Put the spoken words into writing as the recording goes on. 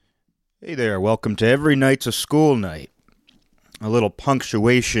Hey there, welcome to Every Night's a School Night. A little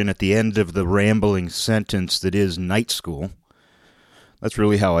punctuation at the end of the rambling sentence that is night school. That's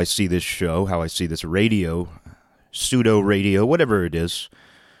really how I see this show, how I see this radio, pseudo-radio, whatever it is.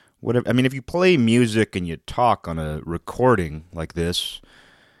 If you play music and you talk on a recording like this,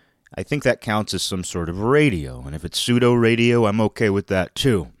 I think that counts as some sort of radio. And if it's pseudo-radio, I'm okay with that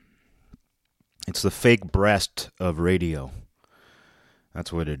too. It's the fake breast of radio.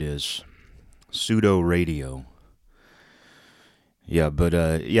 That's what it is. Pseudo-radio.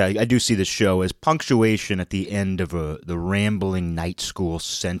 I do see this show as punctuation at the end of the rambling night school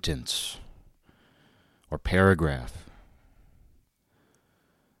sentence or paragraph.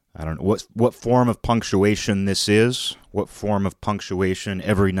 I don't know what form of punctuation this is. What form of punctuation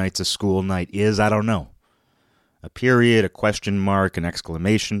Every Night's a School Night is, I don't know. A period, a question mark, an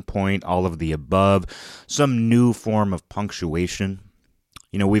exclamation point, all of the above. Some new form of punctuation.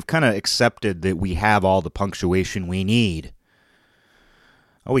 You know, we've kind of accepted that we have all the punctuation we need.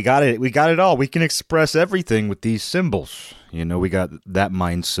 Oh, we got it. We got it all. We can express everything with these symbols. You know, we got that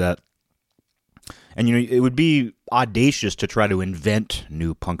mindset. And, you know, it would be audacious to try to invent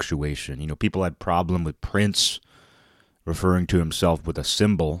new punctuation. You know, people had problem with Prince referring to himself with a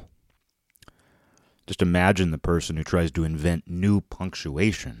symbol. Just imagine the person who tries to invent new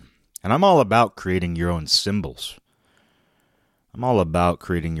punctuation. And I'm all about creating your own symbols. I'm all about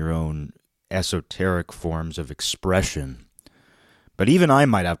creating your own esoteric forms of expression. But even I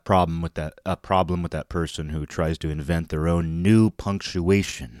might have a problem with that person who tries to invent their own new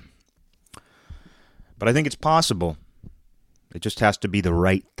punctuation. But I think it's possible. It just has to be the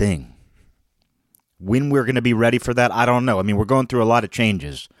right thing. When we're going to be ready for that, I don't know. I mean, we're going through a lot of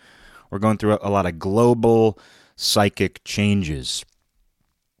changes. We're going through a lot of global psychic changes.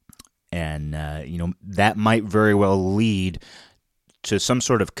 And, that might very well lead to some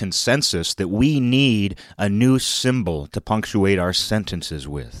sort of consensus that we need a new symbol to punctuate our sentences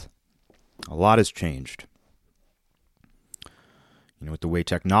with. A lot has changed. You know, with the way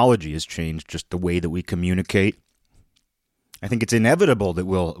technology has changed, just the way that we communicate, I think it's inevitable that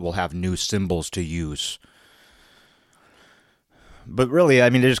we'll have new symbols to use. But really, I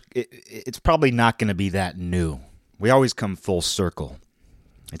mean, it's probably not going to be that new. We always come full circle.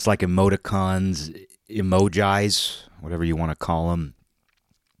 It's like emoticons, emojis, whatever you want to call them.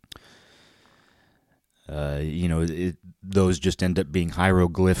 Those just end up being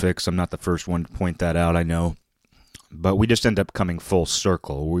hieroglyphics. I'm not the first one to point that out, I know. But we just end up coming full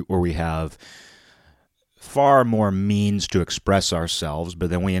circle, where we have far more means to express ourselves, but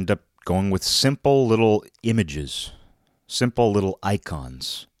then we end up going with simple little images, simple little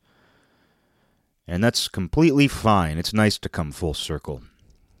icons. And that's completely fine. It's nice to come full circle.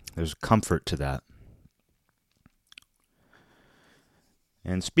 There's comfort to that.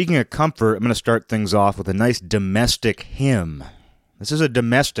 And speaking of comfort, I'm going to start things off with a nice domestic hymn. This is a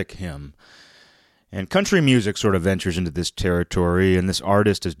domestic hymn. And country music sort of ventures into this territory, and this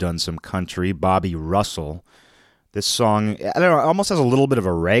artist has done some country, Bobby Russell. This song, I don't know, almost has a little bit of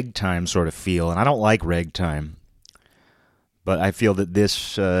a ragtime sort of feel, and I don't like ragtime. But I feel that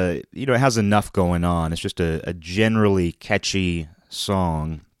this, it has enough going on. It's just a generally catchy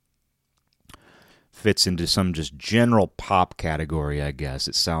song. Fits into some just general pop category, I guess.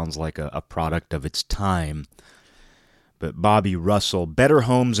 It sounds like a product of its time. But Bobby Russell, Better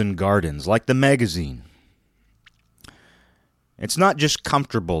Homes and Gardens, like the magazine. It's not just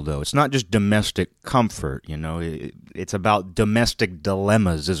comfortable, though. It's not just domestic comfort, you know. It's about domestic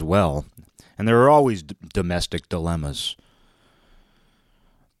dilemmas as well. And there are always domestic dilemmas.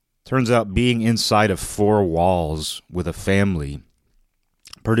 Turns out being inside of four walls with a family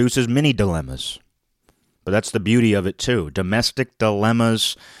produces many dilemmas. But that's the beauty of it, too. Domestic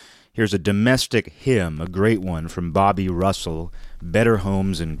dilemmas. Here's a domestic hymn, a great one from Bobby Russell, Better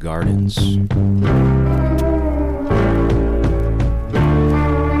Homes and Gardens.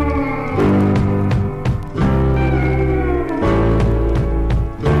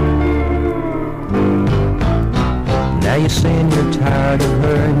 Now you're saying you're tired of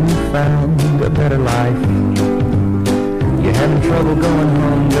her and you found a better life. You're having trouble going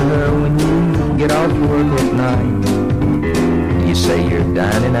home to her when you get off work at night. You say you're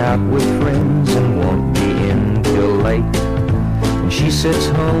dining out with friends and won't be in till late. And she sits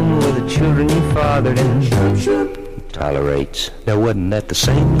home with the children you fathered and tolerates. Now wasn't that the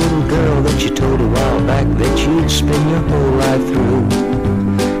same little girl that you told a while back that you'd spend your whole life through?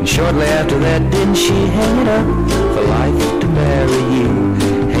 And shortly after that, didn't she hang it up for life to marry you?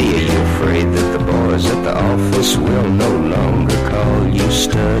 Hey, are you afraid that the boys at the office will no longer call you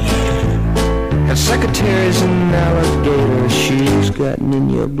stud? Got secretaries and alligators, she's gotten in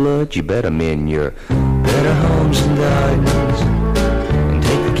your blood. You better mend your better homes and gardens, and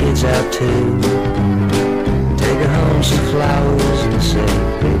take the kids out too. Take her home some flowers and say,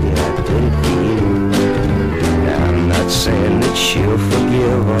 baby, I did it for you. Now I'm not saying that she'll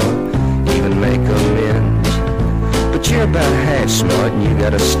forgive or even make amends, but you're about half smart and you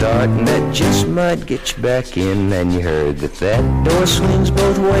gotta start, and that just might get you back in. And you heard that that door swings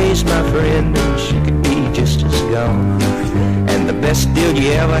both ways, my friend, and she could be just as gone. And the best deal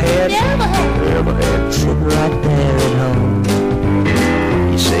you ever had, sitting right there at home.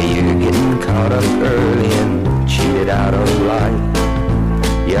 You say you're getting caught up early and cheated out of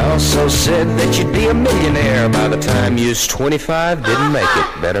life. You also said that you'd be a millionaire by the time you was 25. Didn't make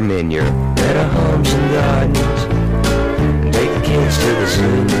it. Better mend your better homes and gardens, and take the kids to the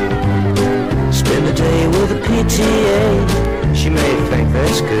zoo. Spend a day with a PTA. She may think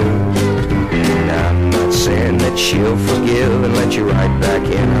that's good. Now I'm not saying that she'll forgive and let you right back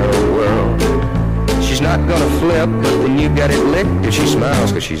in her world. She's not gonna flip, but when you got it licked, if she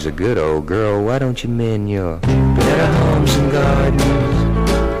smiles, 'cause she's a good old girl, why don't you mend your better homes and gardens,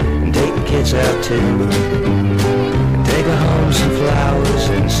 and take the kids out too, and take her home some flowers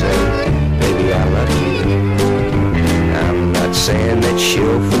and say, baby, I love you. I'm not saying that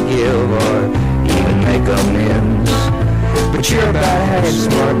she'll forgive or even make amends, but you're about half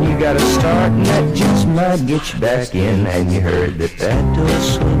smart and you gotta start, and that just might get you back in. And you heard that that door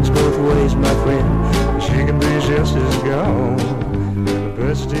swings both ways, my friend. She can be just as gone. The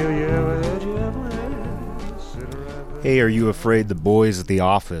best deal you ever had, you ever had. Hey, are you afraid the boys at the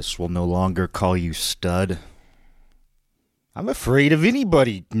office will no longer call you stud? I'm afraid of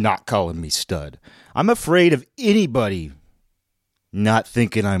anybody not calling me stud. I'm afraid of anybody not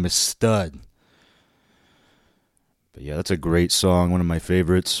thinking I'm a stud. But yeah, that's a great song, one of my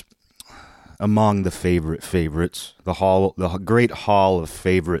favorites. Among the favorites. The great hall of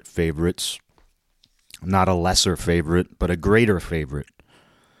favorites. Not a lesser favorite, but a greater favorite.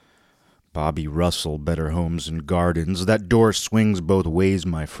 Bobby Russell, Better Homes and Gardens. That door swings both ways,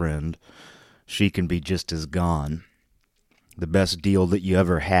 my friend. She can be just as gone. The best deal that you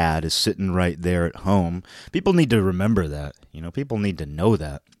ever had is sitting right there at home. People need to remember that. People need to know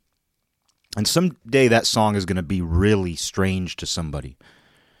that. And someday that song is going to be really strange to somebody.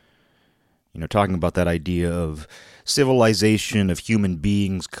 Talking about that idea of civilization, of human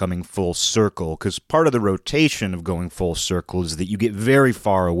beings coming full circle, because part of the rotation of going full circle is that you get very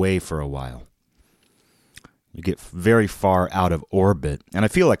far away for a while. You get very far out of orbit, and I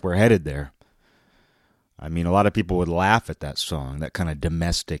feel like we're headed there. I mean, a lot of people would laugh at that song, that kind of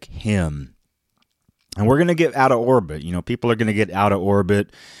domestic hymn. And we're going to get out of orbit. People are going to get out of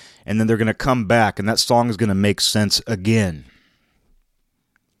orbit, and then they're going to come back, and that song is going to make sense again.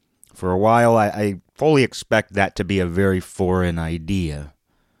 For a while, I fully expect that to be a very foreign idea.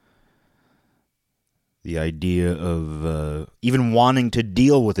 The idea of even wanting to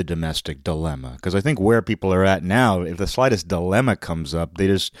deal with a domestic dilemma. Because I think where people are at now, if the slightest dilemma comes up,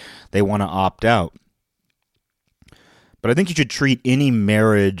 they want to opt out. But I think you should treat any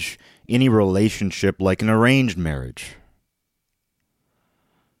marriage, any relationship like an arranged marriage.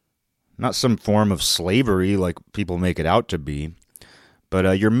 Not some form of slavery like people make it out to be.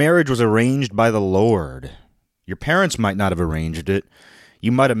 But your marriage was arranged by the Lord. Your parents might not have arranged it.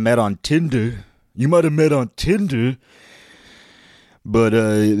 You might have met on Tinder. But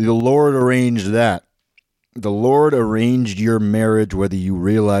the Lord arranged that. The Lord arranged your marriage whether you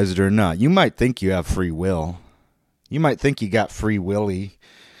realize it or not. You might think you have free will. You might think you got free willy,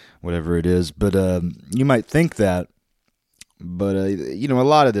 whatever it is. But you might think that. But, a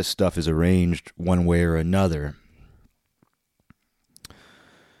lot of this stuff is arranged one way or another.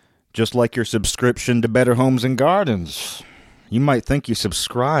 Just like your subscription to Better Homes and Gardens. You might think you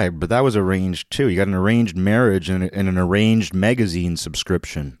subscribed, but that was arranged too. You got an arranged marriage and an arranged magazine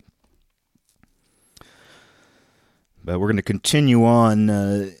subscription. But we're going to continue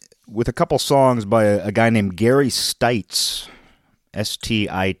on with a couple songs by a guy named Gary Stites.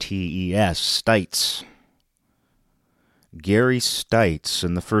 S-T-I-T-E-S, Stites. Gary Stites,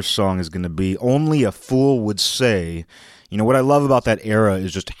 and the first song is going to be Only a Fool Would Say. What I love about that era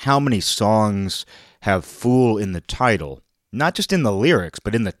is just how many songs have fool in the title. Not just in the lyrics,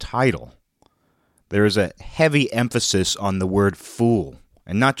 but in the title. There is a heavy emphasis on the word fool.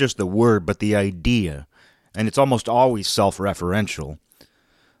 And not just the word, but the idea. And it's almost always self-referential.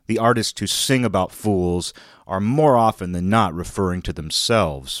 The artists who sing about fools are more often than not referring to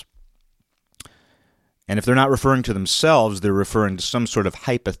themselves. And if they're not referring to themselves, they're referring to some sort of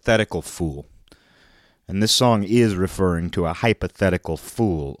hypothetical fool. And this song is referring to a hypothetical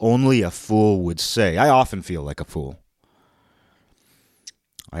fool. Only a fool would say. I often feel like a fool.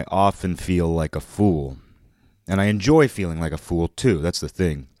 I often feel like a fool. And I enjoy feeling like a fool too. That's the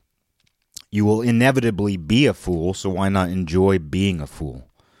thing. You will inevitably be a fool, so why not enjoy being a fool?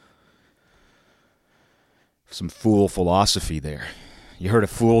 Some fool philosophy there. You heard of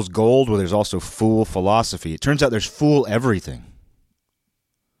fool's gold? Well, there's also fool philosophy. It turns out there's fool everything.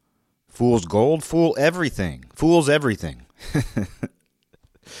 Fool's gold? Fool everything. Fool's everything.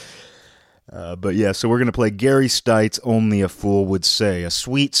 But yeah, so we're going to play Gary Stites' Only a Fool Would Say, a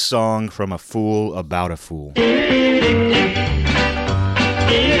sweet song from a fool about a fool. Only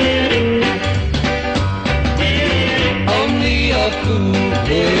a fool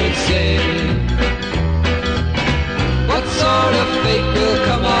would say, what sort of fate will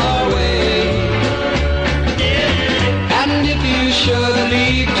come our way? And if you should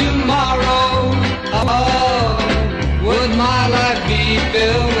leave tomorrow, oh, would my life be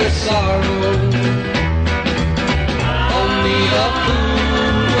filled with sorrow? Only a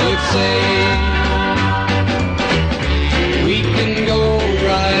fool would say, we can go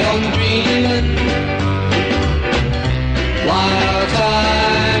right on dreaming while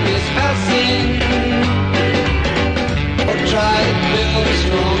time is passing, or try to build a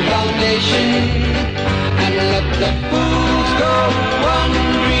strong foundation and let the fools go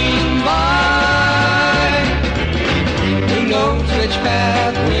wandering by. Who knows which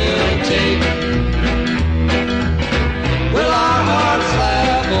path we'll take? Will our hearts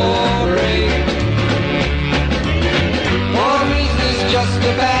laugh or break? Or is this just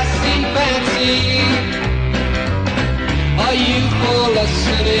a passing fancy? A youthful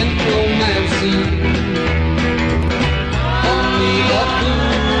lesson in romancing? Only a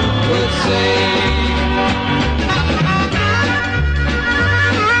fool would say.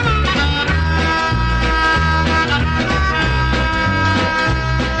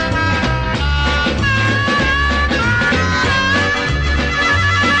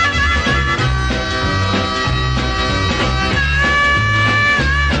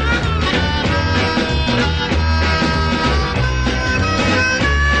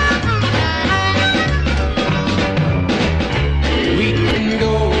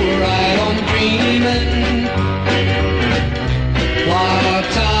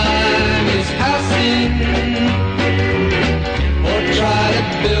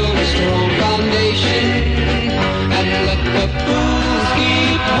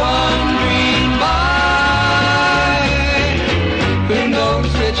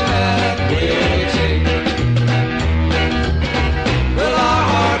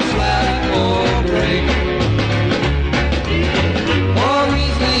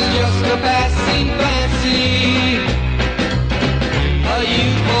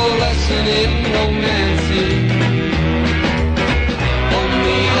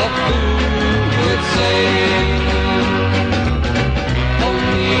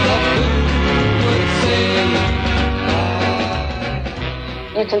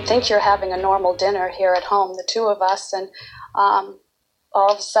 You can think you're having a normal dinner here at home, the two of us, and all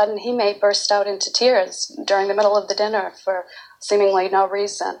of a sudden he may burst out into tears during the middle of the dinner for seemingly no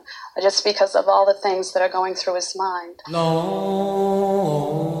reason, just because of all the things that are going through his mind. Lonely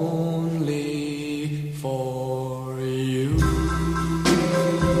for you.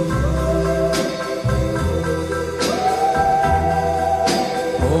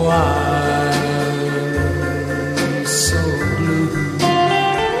 Oh, I'm so blue.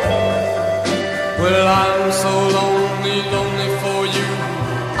 Well, I'm so lonely, lonely for you.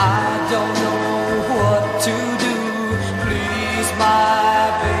 I don't know what to do. Please,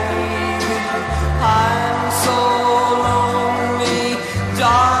 my baby, I'm so lonely.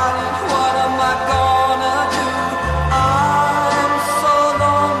 Darling, what am I gonna do? I'm so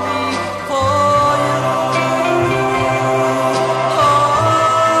lonely for you. Oh,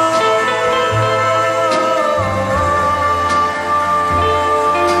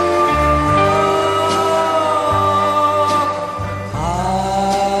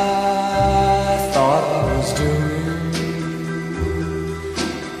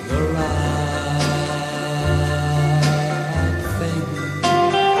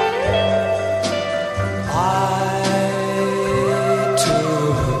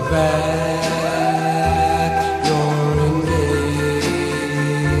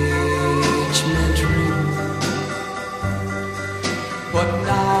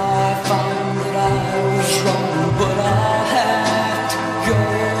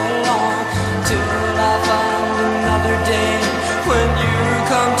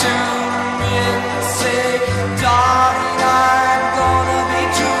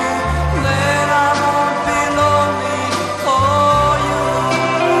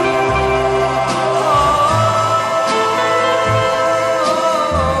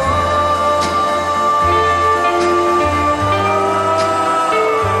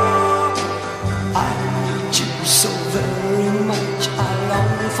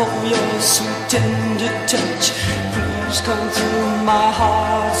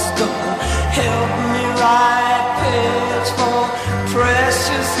 heart's gonna help me write page for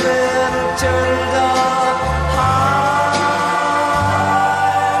precious little turtle dove.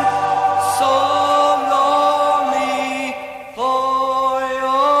 I'm so lonely for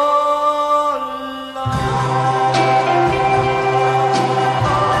your love.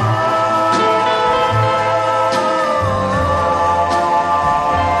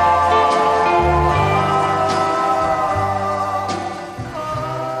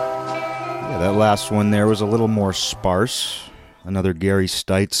 Yeah, that last one there was a little more sparse. Another Gary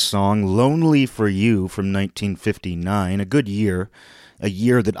Stites song, Lonely for You from 1959, a good year, a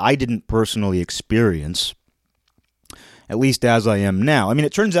year that I didn't personally experience, at least as I am now. I mean,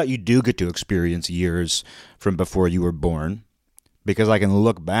 it turns out you do get to experience years from before you were born, because I can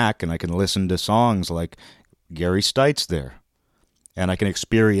look back and I can listen to songs like Gary Stites there, and I can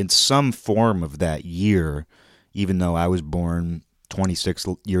experience some form of that year, even though I was born 26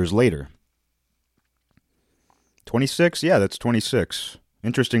 years later. 26? Yeah, that's 26.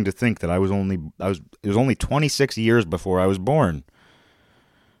 Interesting to think that it was only 26 years before I was born.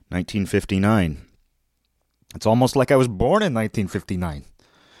 1959. It's almost like I was born in 1959.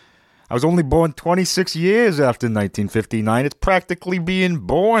 I was only born 26 years after 1959. It's practically being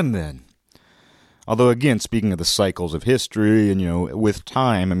born then. Although, again, speaking of the cycles of history and, with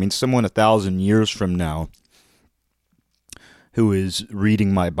time, I mean, someone 1,000 years from now who is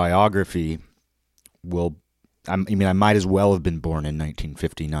reading my biography will, I might as well have been born in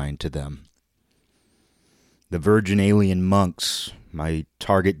 1959 to them. The virgin alien monks, my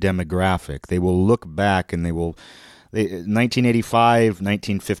target demographic, they will look back and 1985,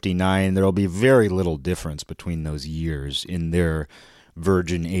 1959, there will be very little difference between those years in their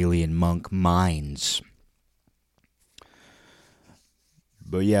virgin alien monk minds.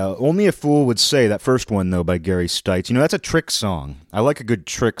 But yeah, Only a Fool Would Say, that first one, though, by Gary Stites, that's a trick song. I like a good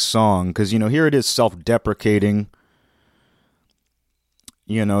trick song, because, here it is self-deprecating.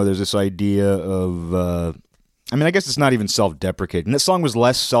 There's this idea of, I guess it's not even self-deprecating. This song was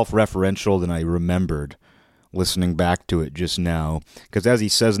less self-referential than I remembered listening back to it just now. Because as he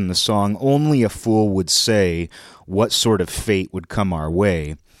says in the song, only a fool would say what sort of fate would come our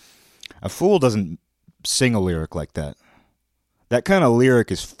way. A fool doesn't sing a lyric like that. That kind of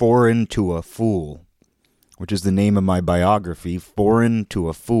lyric is foreign to a fool, which is the name of my biography, Foreign to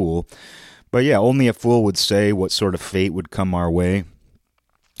a Fool. But yeah, only a fool would say what sort of fate would come our way.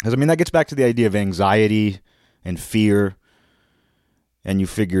 Because, that gets back to the idea of anxiety and fear, and you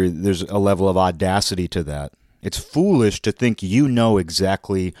figure there's a level of audacity to that. It's foolish to think you know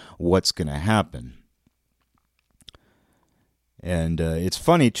exactly what's going to happen. And it's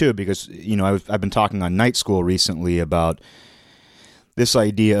funny, too, because, I've been talking on Night School recently about this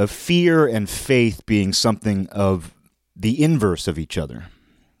idea of fear and faith being something of the inverse of each other.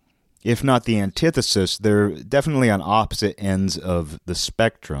 If not the antithesis, they're definitely on opposite ends of the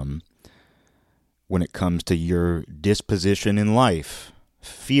spectrum when it comes to your disposition in life.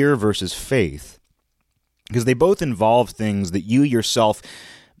 Fear versus faith. Because they both involve things that you yourself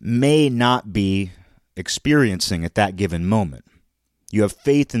may not be experiencing at that given moment. You have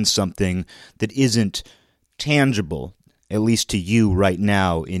faith in something that isn't tangible, at least to you right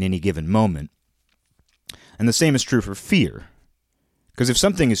now in any given moment. And the same is true for fear. Because if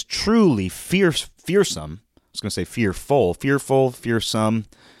something is truly fearsome, I was going to say fearful, fearsome,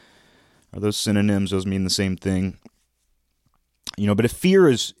 are those synonyms? Those mean the same thing. But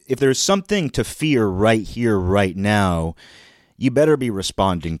if there's something to fear right here, right now, you better be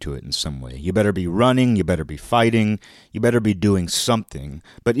responding to it in some way. You better be running, you better be fighting, you better be doing something.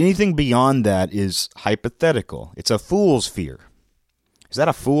 But anything beyond that is hypothetical. It's a fool's fear. Is that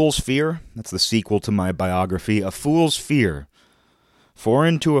a fool's fear? That's the sequel to my biography, A Fool's Fear.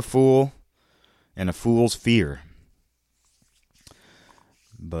 Foreign to a Fool and A Fool's Fear.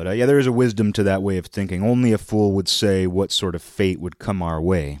 But there is a wisdom to that way of thinking. Only a fool would say what sort of fate would come our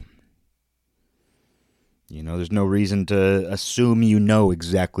way. There's no reason to assume you know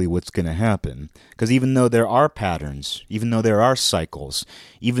exactly what's going to happen. Because even though there are patterns, even though there are cycles,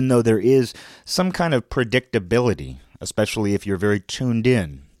 even though there is some kind of predictability, especially if you're very tuned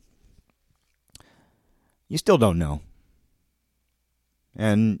in, you still don't know.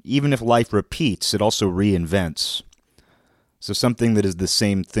 And even if life repeats, it also reinvents. So something that is the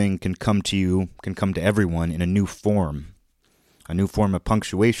same thing can come to you, can come to everyone in a new form of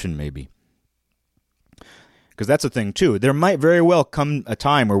punctuation maybe. Because that's the thing too. There might very well come a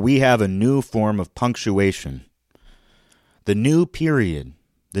time where we have a new form of punctuation. The new period,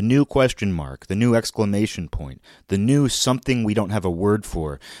 the new question mark, the new exclamation point, the new something we don't have a word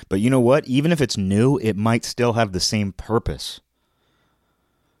for. But you know what? Even if it's new, it might still have the same purpose.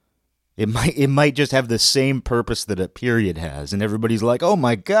 It might just have the same purpose that a period has, and everybody's like, "Oh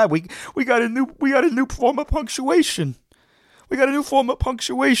my God, we got a new form of punctuation. We got a new form of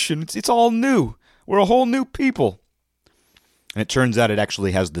punctuation. It's all new. We're a whole new people." And it turns out it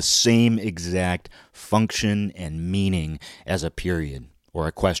actually has the same exact function and meaning as a period or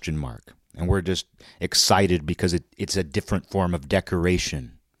a question mark. And we're just excited because it's a different form of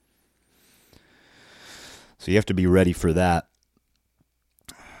decoration. So you have to be ready for that.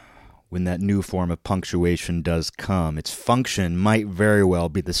 When that new form of punctuation does come, its function might very well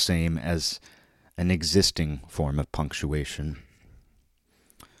be the same as an existing form of punctuation.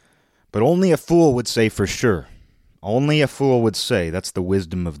 But only a fool would say for sure. Only a fool would say. That's the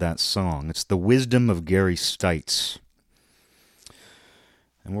wisdom of that song. It's the wisdom of Gary Stites.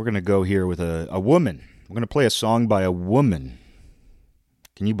 And we're going to go here with a woman. We're going to play a song by a woman.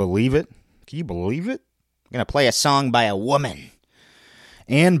 Can you believe it? Can you believe it? I'm going to play a song by a woman.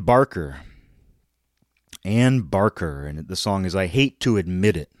 Ann Barker. Ann Barker. And the song is I Hate to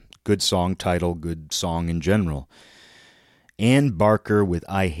Admit It. Good song title, good song in general. Ann Barker with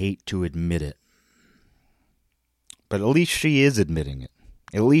I Hate to Admit It. But at least she is admitting it.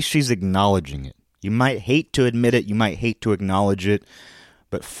 At least she's acknowledging it. You might hate to admit it. You might hate to acknowledge it.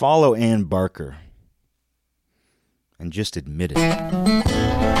 But follow Ann Barker. And just admit it.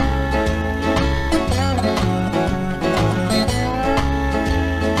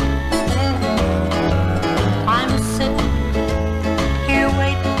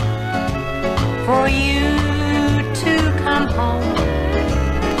 For you to come home.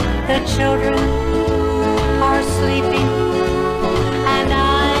 The children are sleeping and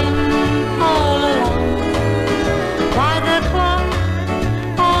I'm all alone. By the clock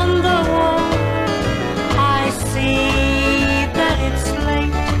on the wall I see that it's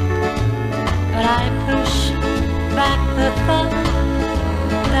late, but I push back the thought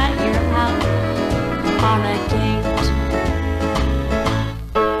that you're out on a date.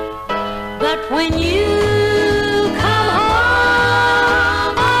 But when you come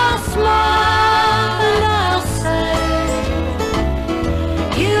home, I'll smile and I'll say,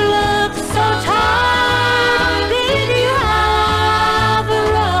 you look so tired, did you have a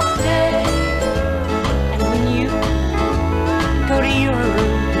rough day? And when you go to your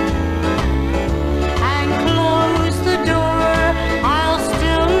room and close the door, I'll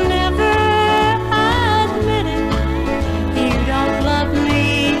still never admit it. You don't love me.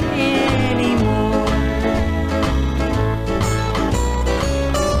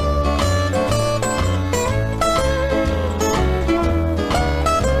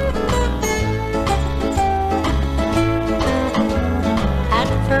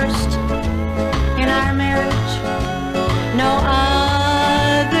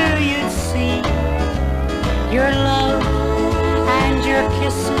 Your love and your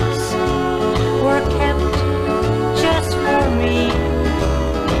kisses were kept just for me.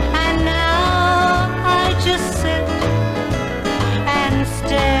 And now I just sit and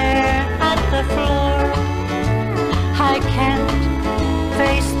stare at the floor. I can't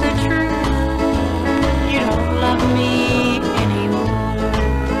face the truth. You don't love me anymore.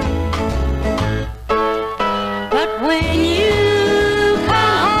 But when you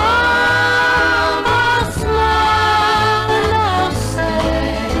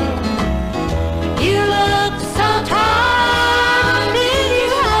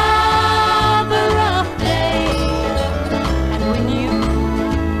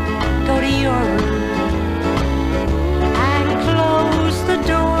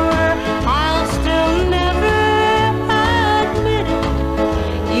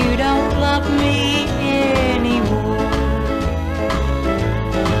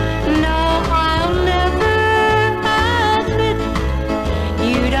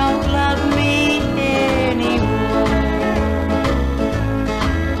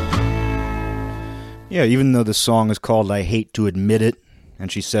Yeah, even though the song is called I Hate to Admit It, and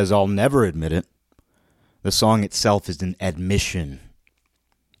she says I'll never admit it, the song itself is an admission.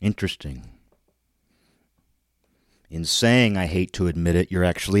 Interesting. In saying I hate to admit it, you're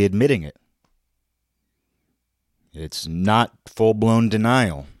actually admitting it. It's not full-blown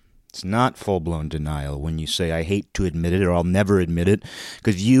denial. It's not full-blown denial when you say I hate to admit it or I'll never admit it,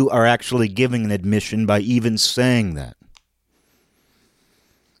 because you are actually giving an admission by even saying that.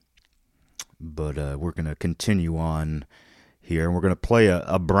 But we're going to continue on here, and we're going to play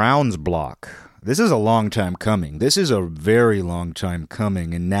a Browns block. This is a long time coming. This is a very long time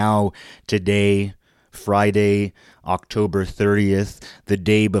coming, and now, today, Friday, October 30th, the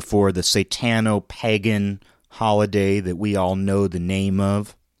day before the Satano-pagan holiday that we all know the name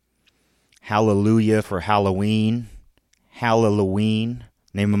of. Hallelujah for Halloween. Halloween.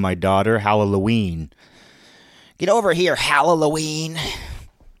 Name of my daughter, Halloween. Get over here, Halloween.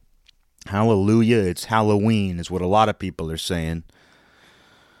 Hallelujah, it's Halloween is what a lot of people are saying.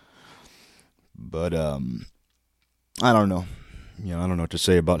 But, I don't know. I don't know what to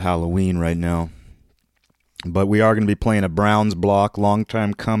say about Halloween right now. But we are going to be playing a Browns block. Long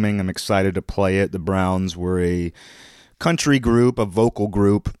time coming. I'm excited to play it. The Browns were a country group, a vocal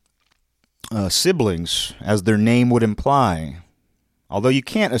group. Siblings, as their name would imply. Although you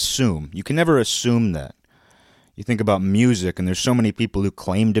can't assume. You can never assume that. You think about music, and there's so many people who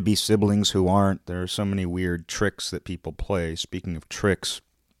claim to be siblings who aren't. There are so many weird tricks that people play. Speaking of tricks.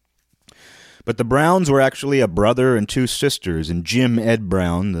 But the Browns were actually a brother and two sisters. And Jim Ed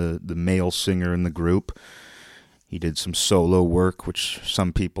Brown, the male singer in the group, he did some solo work, which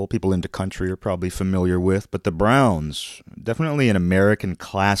some people into country are probably familiar with. But the Browns, definitely an American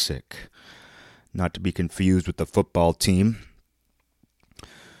classic. Not to be confused with the football team.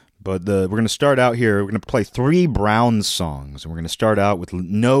 But we're going to start out here. We're going to play 3 Browns songs. And we're going to start out with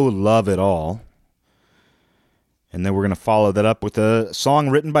No Love at All. And then we're going to follow that up with a song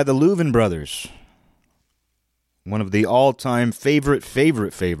written by the Louvin Brothers. One of the all-time favorites.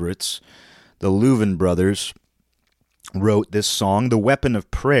 The Louvin Brothers wrote this song, The Weapon of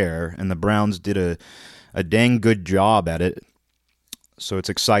Prayer. And the Browns did a dang good job at it. So it's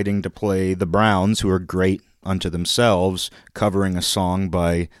exciting to play the Browns, who are great unto themselves, covering a song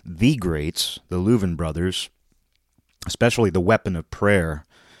by the greats, the Louvin Brothers, especially The Weapon of Prayer.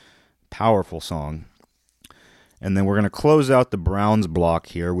 Powerful song. And then we're going to close out the Browns block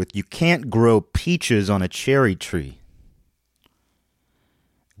here with You Can't Grow Peaches on a Cherry Tree.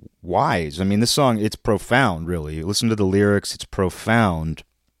 Wise. I mean, this song, it's profound, really. Listen to the lyrics, it's profound.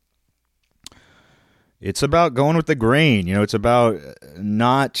 It's about going with the grain. It's about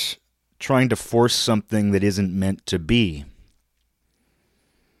not trying to force something that isn't meant to be.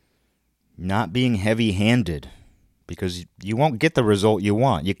 Not being heavy-handed, because you won't get the result you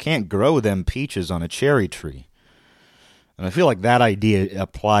want. You can't grow them peaches on a cherry tree. And I feel like that idea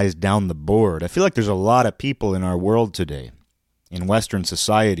applies down the board. I feel like there's a lot of people in our world today, in Western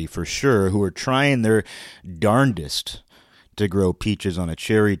society for sure, who are trying their darndest to grow peaches on a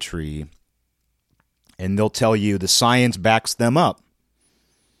cherry tree. And they'll tell you the science backs them up.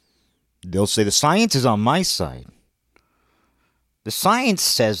 They'll say, the science is on my side. The science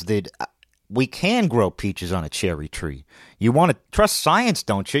says that we can grow peaches on a cherry tree. You want to trust science,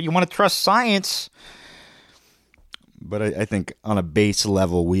 don't you? You want to trust science. But I think on a base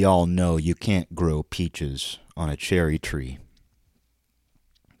level, we all know you can't grow peaches on a cherry tree.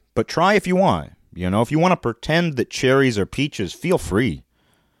 But try if you want. If you want to pretend that cherries are peaches, feel free.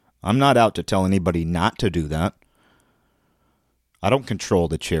 I'm not out to tell anybody not to do that. I don't control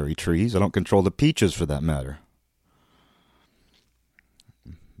the cherry trees. I don't control the peaches for that matter.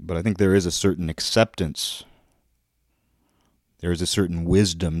 But I think there is a certain acceptance. There is a certain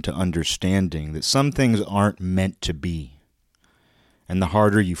wisdom to understanding that some things aren't meant to be. And the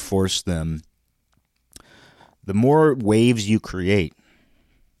harder you force them, the more waves you create.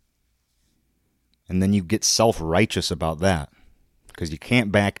 And then you get self-righteous about that. Because you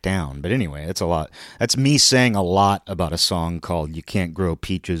can't back down. But anyway, that's a lot. That's me saying a lot about a song called You Can't Grow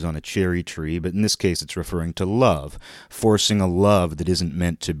Peaches on a Cherry Tree. But in this case, it's referring to love. Forcing a love that isn't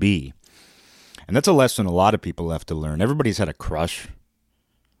meant to be. And that's a lesson a lot of people have to learn. Everybody's had a crush.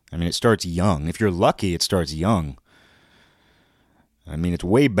 I mean, it starts young. If you're lucky, it starts young. I mean, it's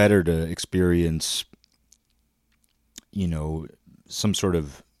way better to experience, some sort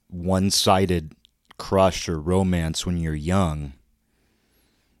of one-sided crush or romance when you're young.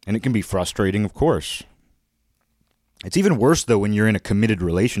 And it can be frustrating, of course. It's even worse, though, when you're in a committed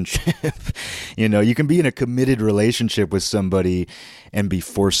relationship. You can be in a committed relationship with somebody and be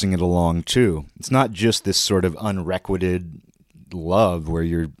forcing it along, too. It's not just this sort of unrequited love where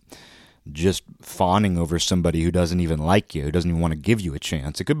you're just fawning over somebody who doesn't even like you, who doesn't even want to give you a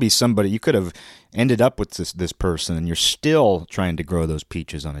chance. It could be somebody, you could have ended up with this person, and you're still trying to grow those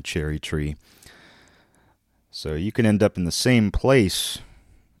peaches on a cherry tree. So you can end up in the same place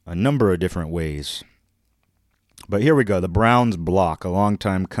a number of different ways. But here we go, the Browns block, a long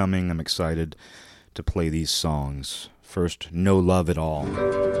time coming. I'm excited to play these songs. First, No Love at All.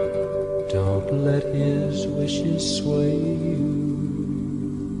 Don't let his wishes sway you.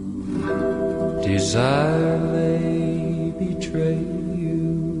 Desire may betray you.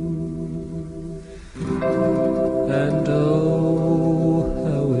 And oh,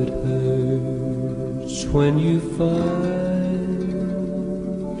 how it hurts when you find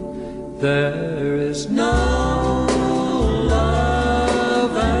there is no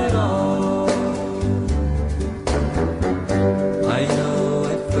love at all. I know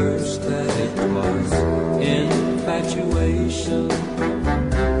station.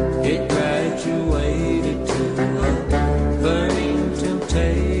 It graduated to a burning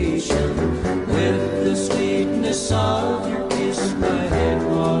temptation. With the sweetness of your kiss, my head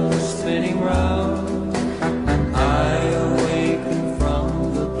was spinning round, and I awakened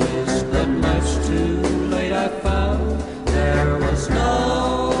from the bliss that much too late I found there was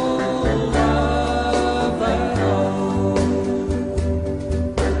no love at all.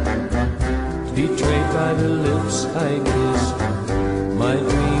 Betrayed by the lips I kissed, my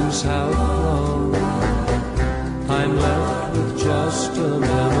dreams have flown. I'm left with just a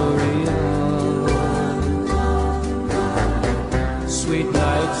memory of sweet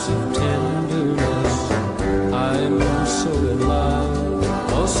nights of tenderness. I'm so in love,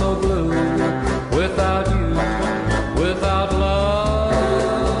 oh so blue, without you, without love.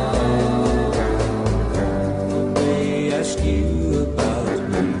 They ask you about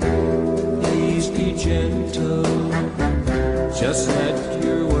me, please be gentle. Just let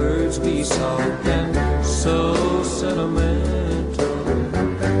your words be soft and so sentimental.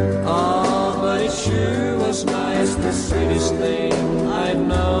 Oh, but it sure was nice, the sweetest thing I'd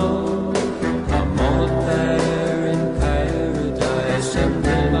known. A moment there in paradise, and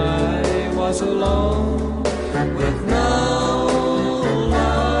then I was alone with no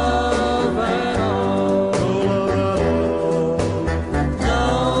love at all. No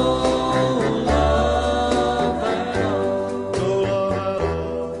love at all.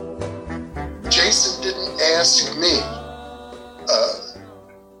 Jason didn't ask me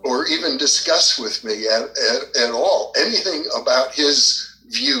or even discuss with me at all anything about his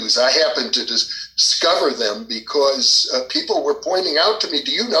views. I happened to discover them because people were pointing out to me,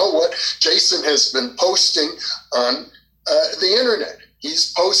 do you know what Jason has been posting on the internet?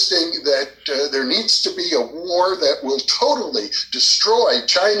 He's posting that there needs to be a war that will totally destroy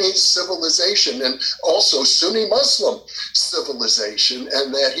Chinese civilization and also Sunni Muslim civilization,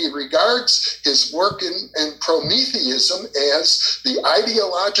 and that he regards his work in Prometheism as the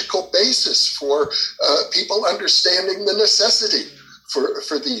ideological basis for people understanding the necessity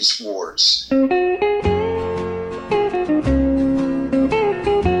for these wars.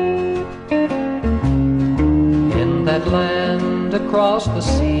 In that land across the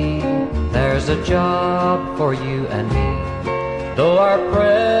sea, there's a job for you and me. Though our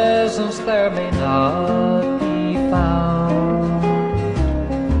presence there may not be found,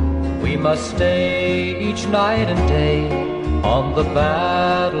 we must stay each night and day on the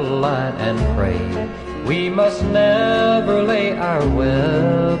battle line and pray. We must never lay our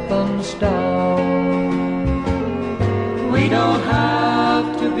weapons down. We don't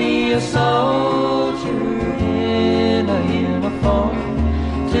have to be a soldier in a uniform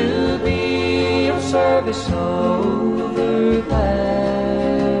to be of service over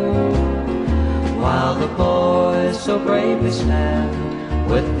there. While the boys so bravely stand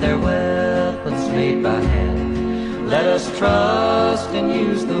with their weapons made by hand, let us trust and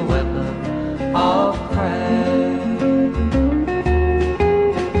use the weapon of prayer.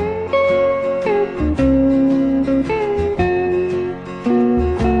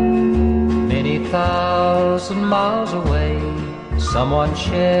 Many thousand miles away, someone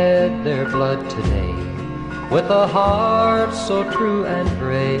shed their blood today. With a heart so true and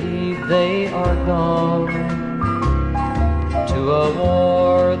brave, they are gone to a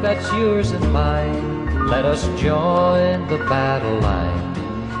war that's yours and mine. Let us join the battle line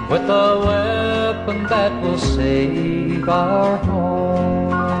with a weapon that will save our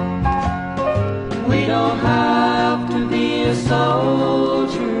home. We don't have to be a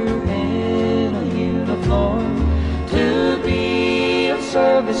soldier in a uniform to be of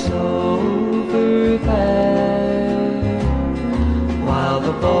service over there. While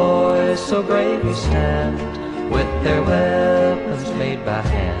the boys so bravely stand with their weapons made by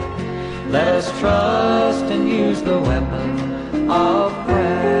hand, let us trust and use the weapon of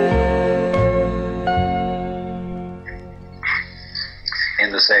prayer.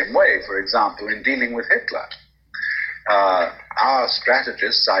 In the same way, for example, in dealing with Hitler, our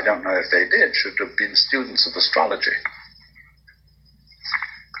strategists, I don't know if they did, should have been students of astrology,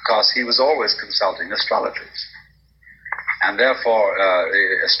 because he was always consulting astrologers. And therefore,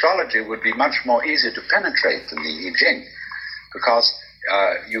 astrology would be much more easy to penetrate than the I Ching, because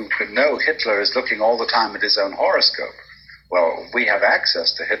you could know Hitler is looking all the time at his own horoscope. Well, we have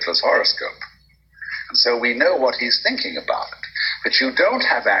access to Hitler's horoscope, and so we know what he's thinking about it. But you don't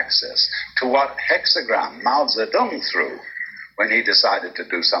have access to what hexagram Mao Zedong threw when he decided to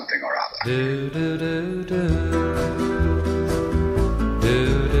do something or other. Do, do, do, do.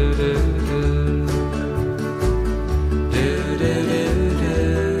 Do, do, do, do. Do, do, do, do.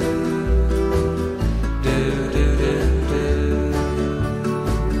 Do, do, do, do.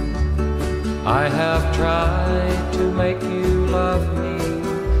 tried to make you love me.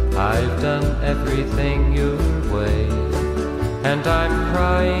 I've done everything your way, and I'm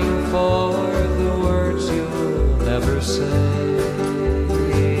crying for the words you'll never say.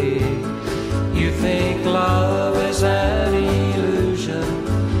 You think love is an illusion,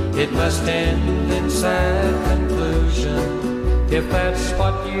 it must end in sad conclusion. If that's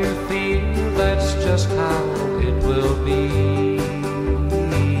what you feel, that's just how it will be.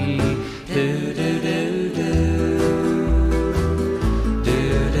 Do do do do, do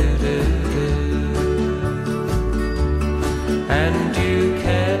do do do. And you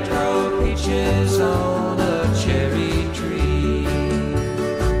can't grow peaches on a cherry tree.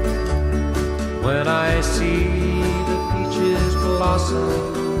 When I see the peaches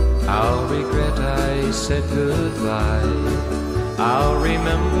blossom, I'll regret I said goodbye. I'll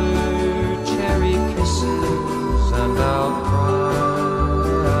remember cherry kisses and I'll cry.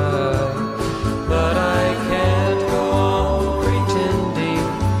 But I can't go on pretending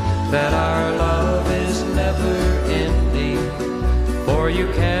that our love is never ending. For you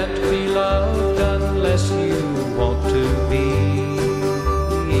can't be loved unless you want to be.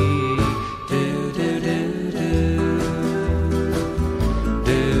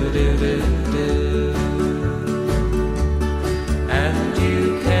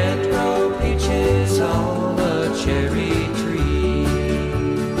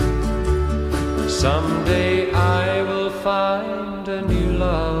 Someday I will find a new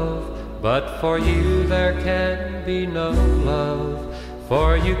love, but for you there can be no love.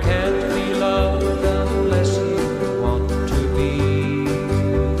 For you can't be loved unless you want to be.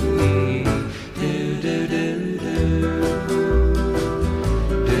 Do do do do,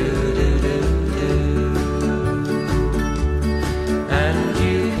 do do do do. And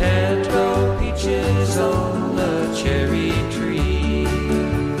you can't grow peaches on a cherry tree.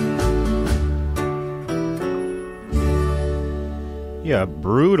 Yeah,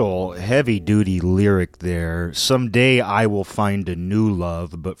 brutal, heavy-duty lyric there. Someday I will find a new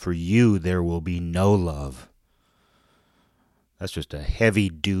love, but for you there will be no love. That's just a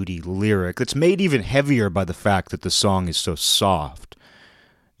heavy-duty lyric. It's made even heavier by the fact that the song is so soft.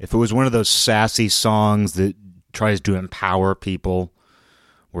 If it was one of those sassy songs that tries to empower people,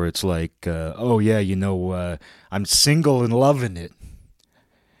 where it's like, oh yeah, you know, I'm single and loving it.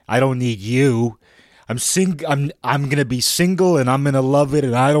 I don't need you. I'm gonna be single and I'm gonna love it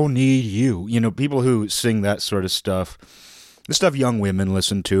and I don't need you. You know, people who sing that sort of stuff, the stuff young women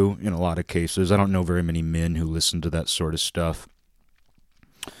listen to in a lot of cases. I don't know very many men who listen to that sort of stuff.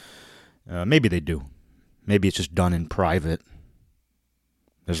 Maybe they do. Maybe it's just done in private.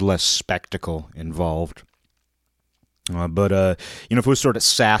 There's less spectacle involved. But you know, if it was sort of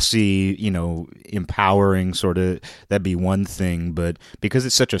sassy, you know, empowering sort of, that'd be one thing. But because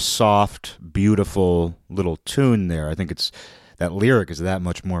it's such a soft, beautiful little tune there, I think that lyric is that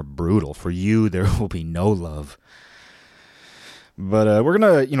much more brutal. For you, there will be no love. But we're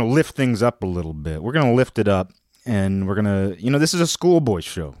going to, you know, lift things up a little bit. We're going to lift it up, and we're going to, you know, this is a schoolboy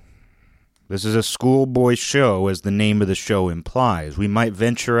show. This is a schoolboy show, as the name of the show implies. We might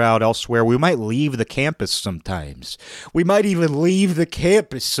venture out elsewhere. We might leave the campus sometimes. We might even leave the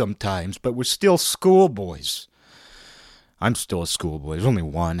campus sometimes, but we're still schoolboys. I'm still a schoolboy. There's only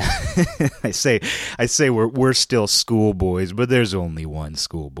one. I say we're still schoolboys, but there's only one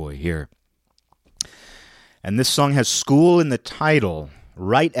schoolboy here. And this song has school in the title,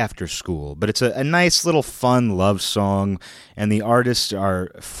 right after school, but it's a nice little fun love song, and the artists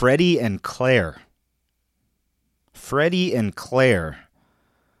are Freddie and Claire. Freddie and Claire.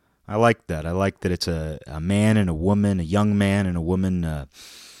 I like that. I like that it's a man and a woman, a young man and a woman.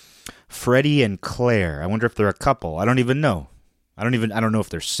 Freddie and Claire. I wonder if they're a couple. I don't even know. I don't know if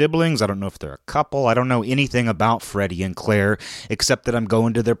they're siblings. I don't know if they're a couple. I don't know anything about Freddie and Claire, except that I'm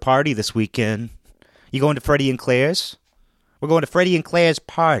going to their party this weekend. You going to Freddie and Claire's? We're going to Freddie and Claire's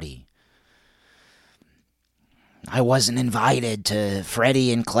party. I wasn't invited to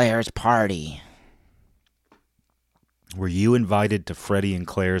Freddie and Claire's party. Were you invited to Freddie and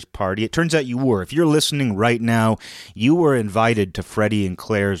Claire's party? It turns out you were. If you're listening right now, you were invited to Freddie and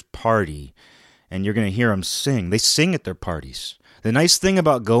Claire's party, and you're going to hear them sing. They sing at their parties. The nice thing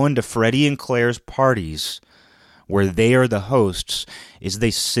about going to Freddie and Claire's parties, where they are the hosts, is they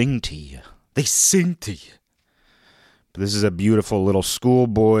sing to you. They sing to you. But this is a beautiful little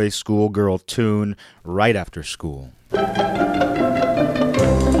schoolboy, schoolgirl tune right after school. In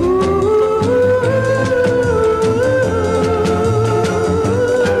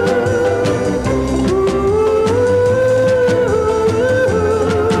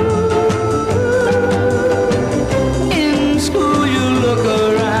school you look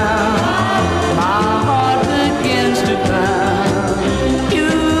around, my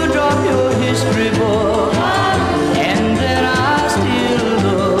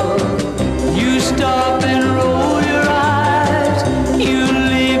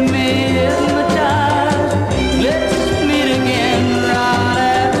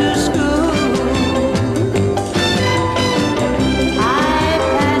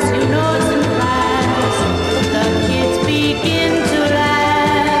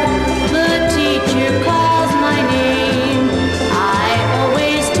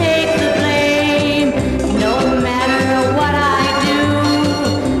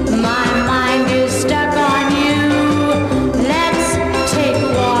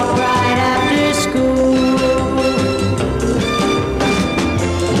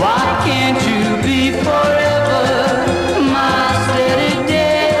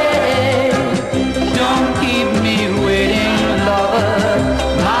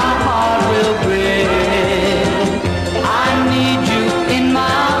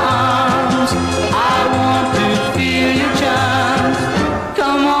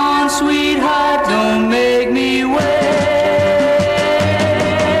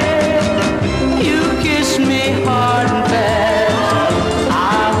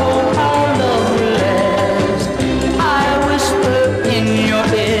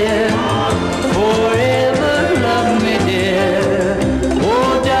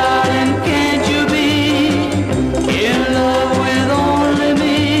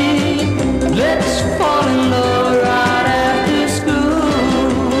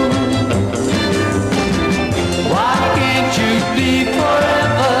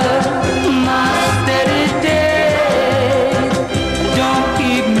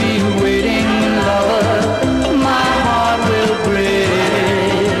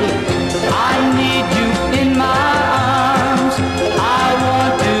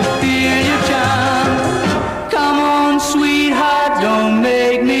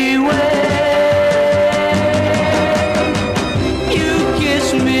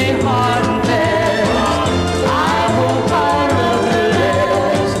kiss me hard and fast. I hope I love you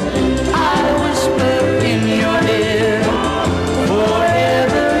less. I whisper in your ear,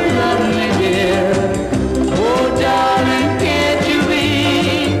 forever love me dear. Oh darling, can't you be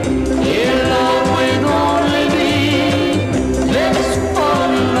in love with only me? Let's fall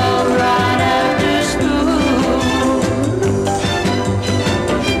in love right after school.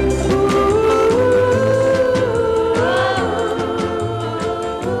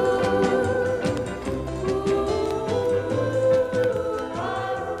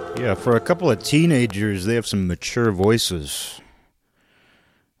 Yeah, for a couple of teenagers, they have some mature voices.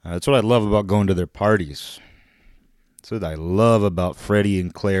 That's what I love about going to their parties. That's what I love about Freddie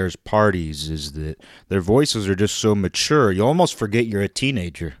and Claire's parties, is that their voices are just so mature. You almost forget you're a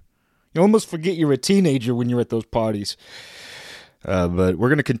teenager. You almost forget you're a teenager when you're at those parties. But we're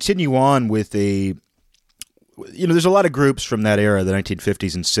going to continue on with a... You know, there's a lot of groups from that era, the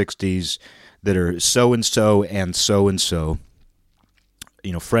 1950s and 60s, that are so-and-so and so-and-so.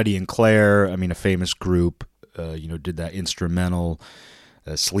 You know, Freddie and Claire, I mean, a famous group, did that instrumental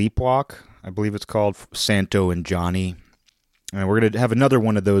Sleepwalk, I believe it's called, Santo and Johnny. And we're going to have another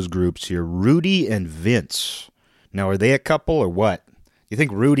one of those groups here, Rudy and Vince. Now, are they a couple or what? You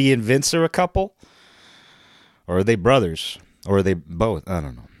think Rudy and Vince are a couple? Or are they brothers? Or are they both? I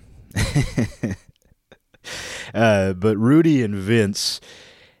don't know. But Rudy and Vince,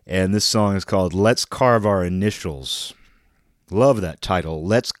 and this song is called Let's Carve Our Initials. Love that title,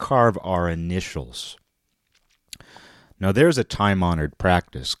 Let's Carve Our Initials. Now, there's a time-honored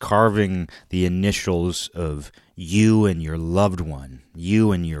practice, carving the initials of you and your loved one,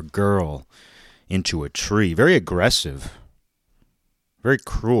 you and your girl, into a tree. Very aggressive, very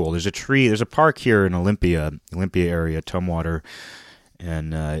cruel. There's a park here in Olympia area, Tumwater,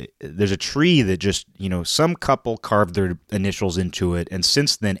 and there's a tree that just, some couple carved their initials into it, and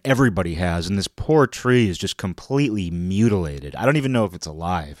since then everybody has, and this poor tree is just completely mutilated. I don't even know if it's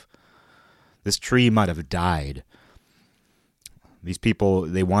alive. This tree might have died. These people,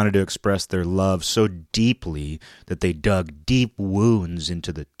 they wanted to express their love so deeply that they dug deep wounds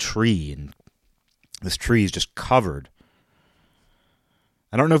into the tree, and this tree is just covered.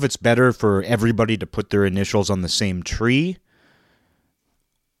 I don't know if it's better for everybody to put their initials on the same tree,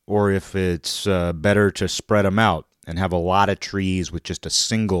 or if it's better to spread them out and have a lot of trees with just a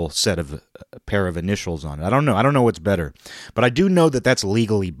single set of a pair of initials on it. I don't know. I don't know what's better. But I do know that that's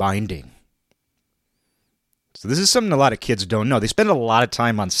legally binding. So this is something a lot of kids don't know. They spend a lot of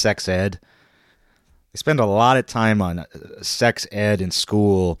time on sex ed. They spend a lot of time on sex ed in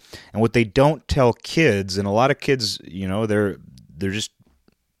school. And what they don't tell kids, and a lot of kids, they're just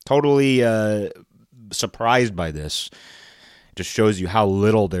totally surprised by this. It just shows you how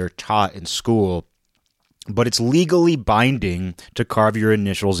little they're taught in school. But it's legally binding to carve your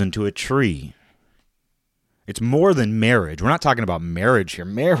initials into a tree. It's more than marriage. We're not talking about marriage here.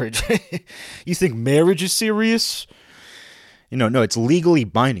 Marriage? You think marriage is serious? No, it's legally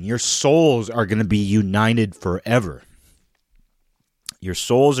binding. Your souls are going to be united forever. Your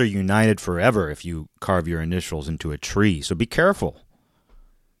souls are united forever if you carve your initials into a tree. So be careful.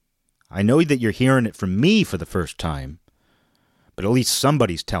 I know that you're hearing it from me for the first time, but at least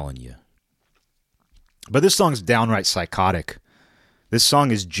somebody's telling you. But this song's downright psychotic. This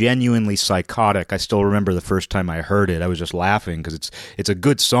song is genuinely psychotic. I still remember the first time I heard it. I was just laughing because it's a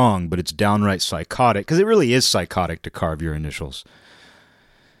good song, but it's downright psychotic because it really is psychotic to carve your initials.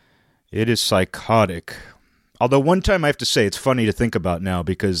 It is psychotic. Although one time I have to say it's funny to think about now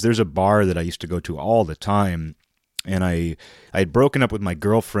because there's a bar that I used to go to all the time, and I had broken up with my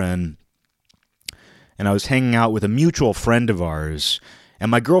girlfriend, and I was hanging out with a mutual friend of ours. And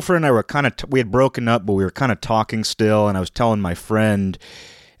my girlfriend and I were we had broken up, but we were kind of talking still. And I was telling my friend,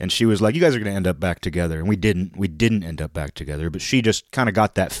 and she was like, you guys are going to end up back together. And we didn't end up back together. But she just kind of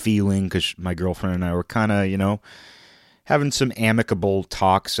got that feeling because my girlfriend and I were kind of, having some amicable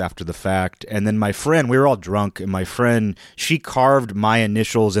talks after the fact. And then my friend, we were all drunk. And my friend, she carved my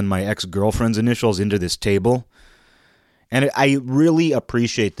initials and my ex-girlfriend's initials into this table. And I really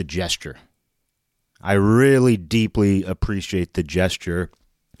appreciate the gesture. I really deeply appreciate the gesture,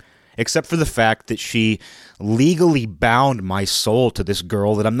 except for the fact that she legally bound my soul to this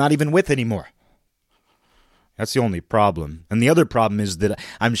girl that I'm not even with anymore. That's the only problem. And the other problem is that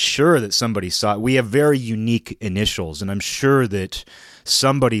I'm sure that somebody saw it. We have very unique initials, and I'm sure that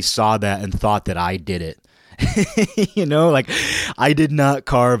somebody saw that and thought that I did it. I did not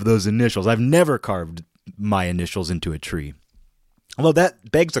carve those initials. I've never carved my initials into a tree. Although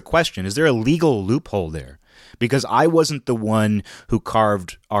that begs a question, is there a legal loophole there? Because I wasn't the one who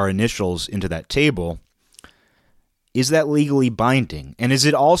carved our initials into that table. is that legally binding? And is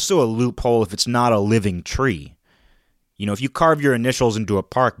it also a loophole if it's not a living tree? You know, if you carve your initials into a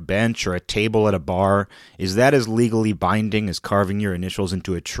park bench or a table at a bar, is that as legally binding as carving your initials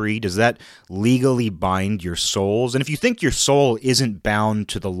into a tree? Does that legally bind your souls? And if you think your soul isn't bound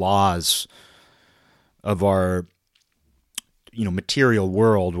to the laws of our, material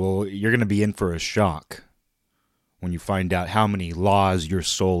world, well, you're going to be in for a shock when you find out how many laws your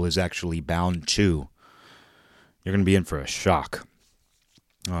soul is actually bound to. You're going to be in for a shock.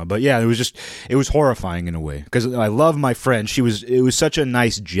 But yeah, it was horrifying in a way, because I love my friend. It was such a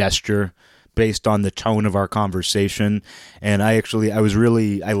nice gesture based on the tone of our conversation. And I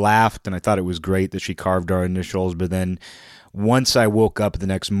laughed, and I thought it was great that she carved our initials. But then once I woke up the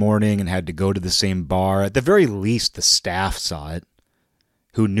next morning and had to go to the same bar, at the very least, the staff saw it,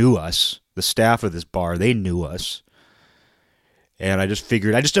 who knew us. The staff of this bar, they knew us. And I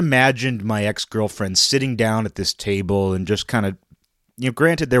just imagined my ex-girlfriend sitting down at this table and just kind of,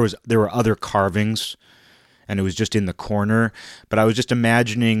 granted there were other carvings and it was just in the corner, but I was just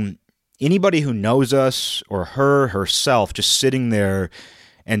imagining anybody who knows us or herself just sitting there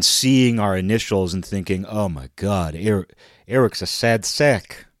and seeing our initials and thinking, oh my God, Eric's a sad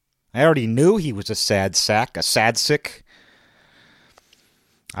sack. I already knew he was a sad sack, a sad sick.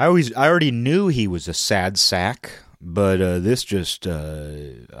 I already knew he was a sad sack, but this just,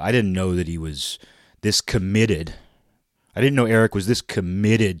 I didn't know that he was this committed. I didn't know Eric was this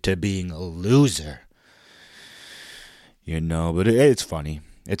committed to being a loser. But it's funny.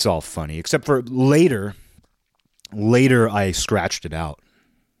 It's all funny. Except for later I scratched it out.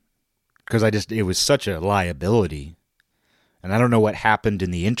 Because it was such a liability. And I don't know what happened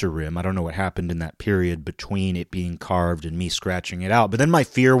in the interim. I don't know what happened in that period between it being carved and me scratching it out. But then my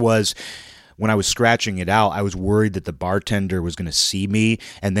fear was, when I was scratching it out, I was worried that the bartender was going to see me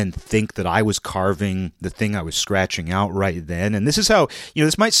and then think that I was carving the thing I was scratching out right then. And this is how,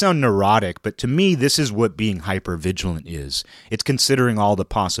 this might sound neurotic, but to me, this is what being hypervigilant is. It's considering all the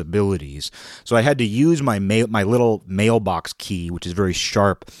possibilities. So I had to use my little mailbox key, which is very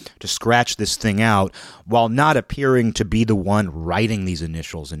sharp, to scratch this thing out while not appearing to be the one writing these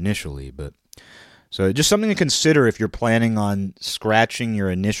initials initially. So just something to consider if you're planning on scratching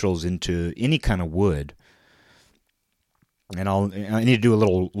your initials into any kind of wood. And I need to do a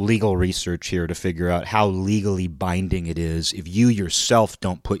little legal research here to figure out how legally binding it is if you yourself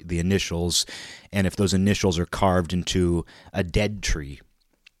don't put the initials, and if those initials are carved into a dead tree,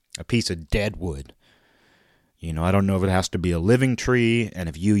 a piece of dead wood. I don't know if it has to be a living tree, and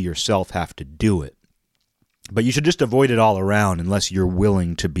if you yourself have to do it. But you should just avoid it all around unless you're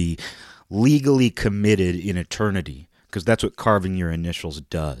willing to be legally committed in eternity, because that's what carving your initials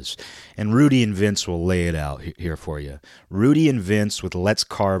does. And Rudy and Vince will lay it out here for you. Rudy and Vince with Let's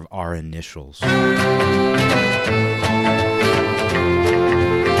Carve Our Initials. Let's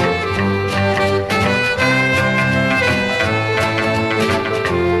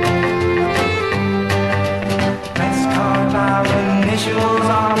carve our initials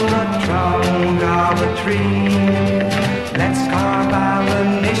on the trunk of a tree. Let's carve our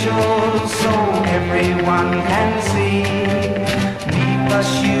initials so everyone can see. Me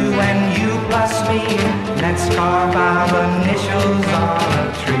plus you and you plus me. Let's carve our initials on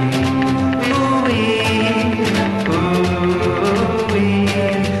a tree. Ooh-wee, ooh-wee.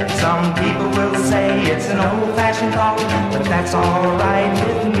 Some people will say it's an old-fashioned call, but that's alright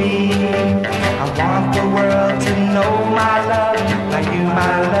with me. I want the world to know my love, like you,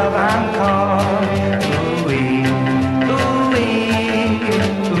 my love, I'm called. Ooh-wee, ooh-wee,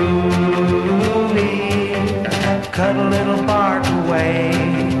 ooh-wee. Cut a little bark away,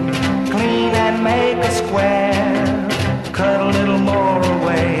 clean and make a square. Cut a little more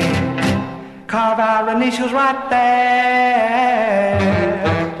away, carve our initials right there.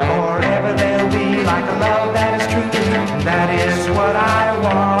 Forever they'll be like a love that is true, and that is what I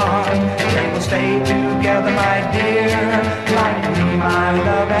want. They will stay together, my dear, like me, my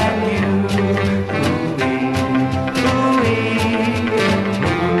love, and you.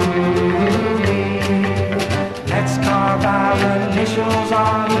 Let's carve our initials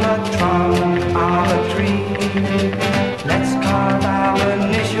on the trunk of a tree. Let's carve our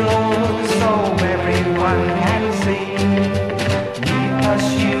initials so everyone can see. Me plus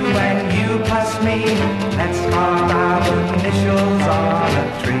you and you plus me. Let's carve our initials on a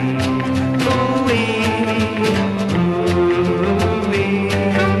tree. Ooh-wee, ooh-wee.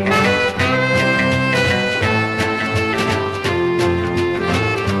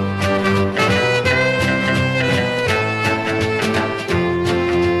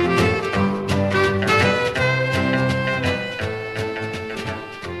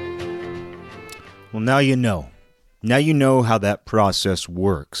 Well, now you know. Now you know how that process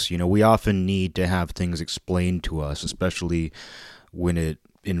works. You know, we often need to have things explained to us, especially when it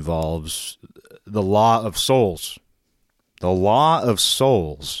involves the law of souls. The law of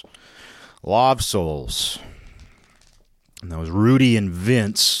souls. Law of souls. And that was Rudy and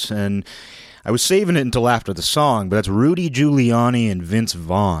Vince, and I was saving it until after the song, but that's Rudy Giuliani and Vince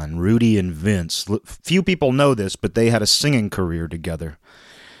Vaughn. Rudy and Vince. Few people know this, but they had a singing career together.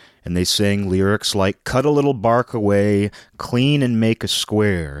 And they sang lyrics like, cut a little bark away, clean and make a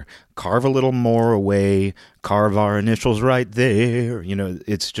square, carve a little more away, carve our initials right there. You know,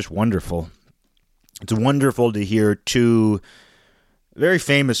 it's just wonderful. It's wonderful to hear two very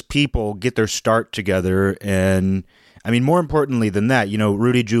famous people get their start together. And, I mean, more importantly than that, you know,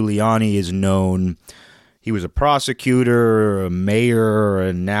 Rudy Giuliani is known, he was a prosecutor, a mayor,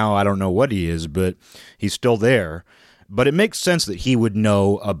 and now I don't know what he is, but he's still there. But it makes sense that he would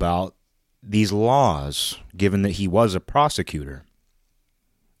know about these laws, given that he was a prosecutor.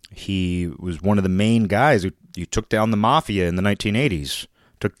 He was one of the main guys who took down the mafia in the 1980s,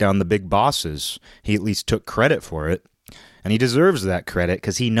 took down the big bosses. He at least took credit for it. And he deserves that credit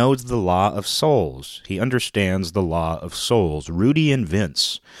because he knows the law of souls. He understands the law of souls. Rudy and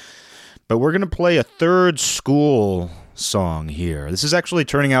Vince. But we're going to play a third school song here. This is actually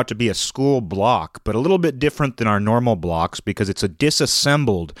turning out to be a school block, but a little bit different than our normal blocks because it's a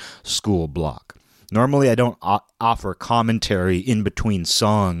disassembled school block. Normally I don't offer commentary in between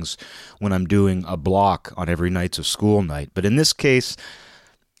songs when I'm doing a block on Every Night's a School Night, but in this case,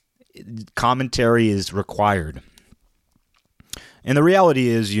 commentary is required. And the reality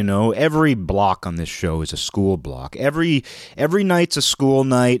is, you know, every block on this show is a school block. Every night's a school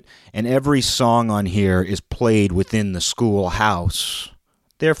night, and every song on here is played within the schoolhouse.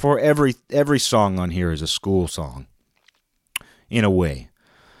 Therefore, every song on here is a school song, in a way.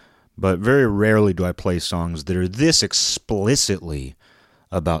 But very rarely do I play songs that are this explicitly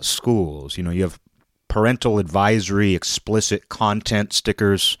about schools. You know, you have parental advisory, explicit content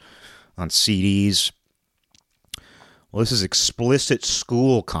stickers on CDs. Well, this is explicit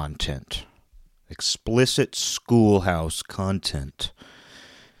school content. Explicit schoolhouse content.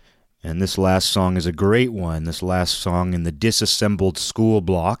 And this last song is a great one. This last song in the disassembled school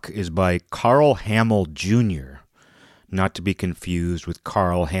block is by Carl Hamill Jr., not to be confused with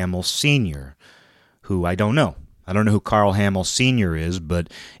Carl Hamill Sr., who I don't know. I don't know who Carl Hamill Sr. is,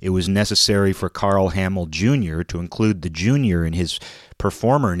 but it was necessary for Carl Hamill Jr. to include the Jr. in his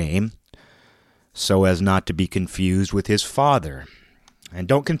performer name, so as not to be confused with his father. And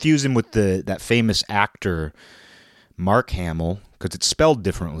don't confuse him with that famous actor, Mark Hamill, because it's spelled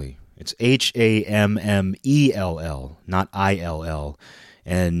differently. It's Hammell, not ILL.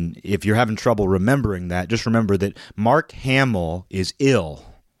 And if you're having trouble remembering that, just remember that Mark Hamill is ill.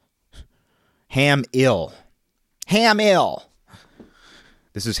 Ham-ill. Ham-ill.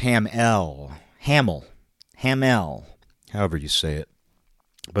 This is Ham-L. Hamill. Ham-L. However you say it.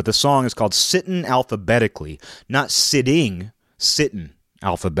 But the song is called Sittin' Alphabetically. Not sitting, sittin'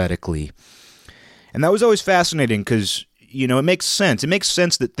 alphabetically. And that was always fascinating because, you know, it makes sense. It makes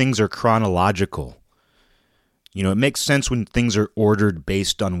sense that things are chronological. You know, it makes sense when things are ordered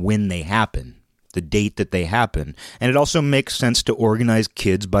based on when they happen, the date that they happen. And it also makes sense to organize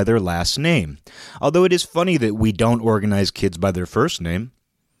kids by their last name. Although it is funny that we don't organize kids by their first name.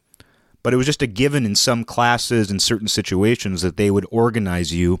 But it was just a given in some classes and certain situations that they would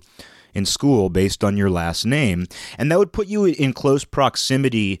organize you in school based on your last name. And that would put you in close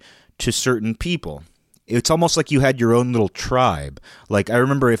proximity to certain people. It's almost like you had your own little tribe. Like I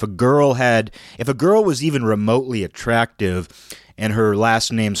remember if a girl was even remotely attractive and her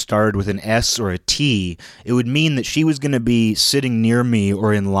last name started with an S or a T, it would mean that she was going to be sitting near me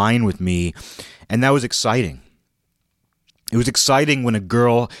or in line with me. And that was exciting. It was exciting when a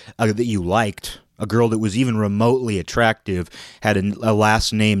girl that you liked, a girl that was even remotely attractive, had a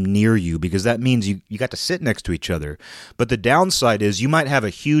last name near you, because that means you got to sit next to each other. But the downside is you might have a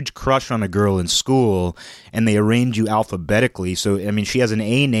huge crush on a girl in school, and they arrange you alphabetically. So, I mean, she has an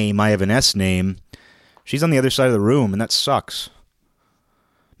A name, I have an S name. She's on the other side of the room, and that sucks.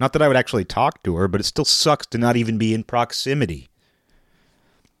 Not that I would actually talk to her, but it still sucks to not even be in proximity.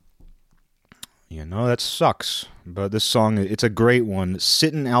 You know, that sucks. But this song, it's a great one.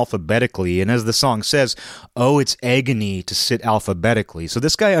 Sittin' alphabetically. And as the song says, oh, it's agony to sit alphabetically. So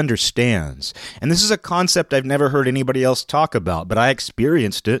this guy understands. And this is a concept I've never heard anybody else talk about, but I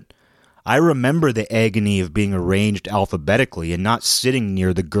experienced it. I remember the agony of being arranged alphabetically and not sitting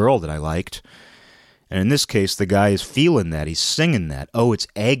near the girl that I liked. And in this case, the guy is feeling that. He's singing that. Oh, it's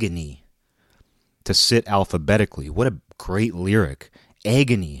agony to sit alphabetically. What a great lyric.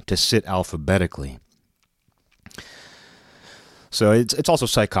 Agony to sit alphabetically. So it's also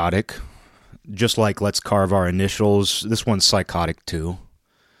psychotic. Just like Let's Carve Our Initials, this one's psychotic too.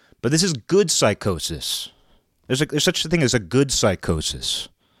 But this is good psychosis. There's such a thing as a good psychosis.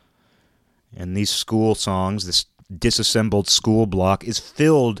 And these school songs, this disassembled school block, is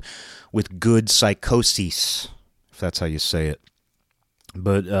filled with good psychoses, if that's how you say it.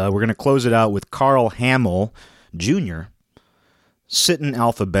 But we're going to close it out with Carl Hamill Jr. sitting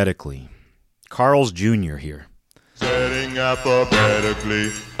alphabetically. Carl's Jr. here. Setting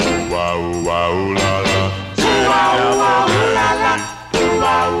alphabetically. Wow, wow, la la. Wow, wow, la la.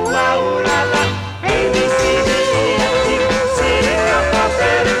 Wow, wow, la la. A, B, C, D, E, F, G. Setting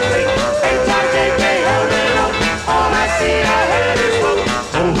alphabetically. H-I-J-K-L-M-N-O. All I see ahead is whoa.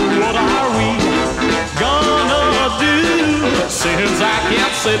 Oh, what are we gonna do? Since I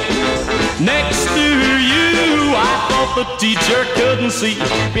can't sit next to you, I thought the teacher couldn't see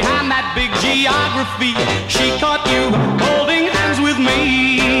behind that big geography. She caught you holding hands with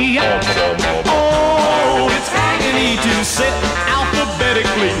me. Oh, it's agony to sit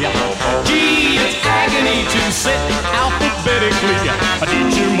alphabetically. Gee, it's agony to sit alphabetically. A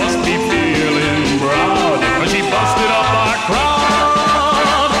teacher must be feeling proud, 'cause she busted up our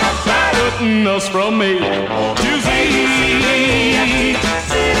crowd, putting us from A to Z.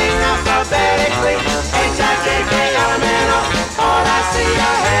 Sitting alphabetically. H-I-J-K-L-M-N-O. All I see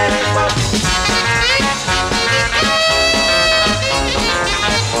ahead is whoa.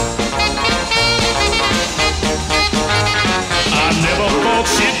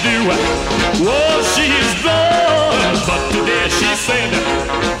 She'd do what she's done, but today she said,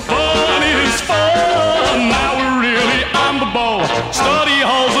 fun is fun. Now we're really on the ball. Study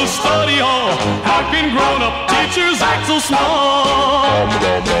hall's a study hall. How can grown-up teachers act so small?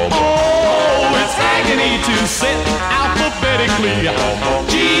 Oh, it's agony to sit alphabetically.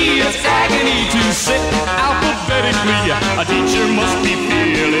 Gee, it's agony to sit alphabetically. A teacher must be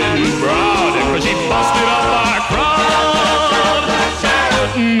feeling proud, 'cause she busted up our crowd,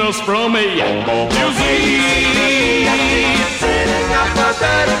 us from A to Z. Sitting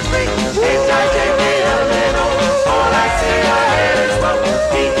alphabetically. H-I-J-K-L-M-N-O. All I see ahead is whoa.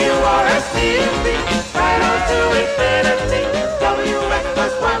 P-Q-R-S-T-U-V. Right on to infinity. W-X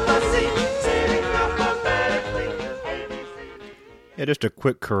plus Y plus Z. Sitting alphabetically. A-B-C. Yeah, just a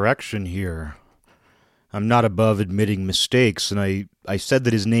quick correction here. I'm not above admitting mistakes, and I said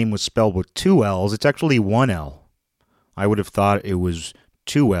that his name was spelled with two L's. It's actually one L. I would have thought it was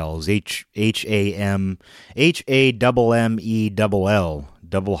two L's, H-A-M-M-E-double-L,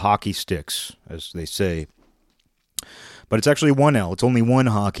 double hockey sticks, as they say. But it's actually one L. It's only one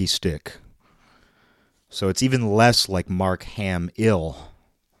hockey stick. So it's even less like Mark Hamill.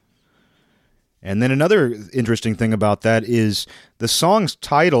 And then another interesting thing about that is the song's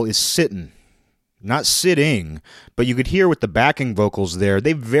title is Sittin', not Sitting, but you could hear with the backing vocals there,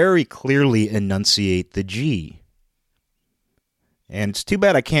 they very clearly enunciate the G. And it's too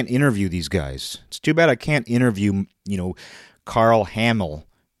bad I can't interview these guys. It's too bad I can't interview, Carl Hamill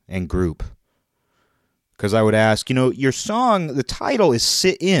and group. Because I would ask, your song, the title is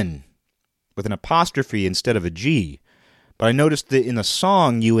Sit In, with an apostrophe instead of a G. But I noticed that in the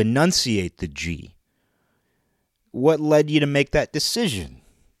song, you enunciate the G. What led you to make that decision?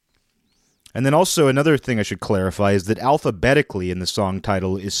 And then also another thing I should clarify is that alphabetically in the song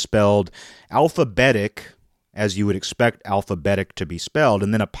title is spelled alphabetic, as you would expect alphabetic to be spelled,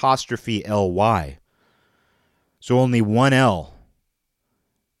 and then apostrophe L-Y. So only one L,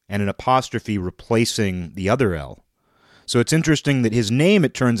 and an apostrophe replacing the other L. So it's interesting that his name,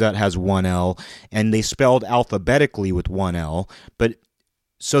 it turns out, has one L, and they spelled alphabetically with one L, but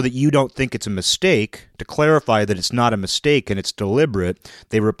so that you don't think it's a mistake, to clarify that it's not a mistake and it's deliberate,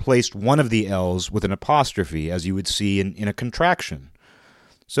 they replaced one of the L's with an apostrophe, as you would see in a contraction.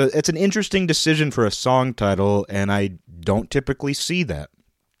 So it's an interesting decision for a song title, and I don't typically see that.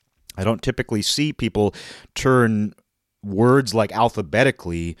 I don't typically see people turn words like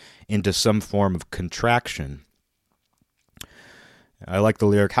alphabetically into some form of contraction. I like the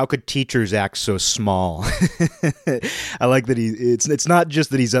lyric, how could teachers act so small? I like that it's not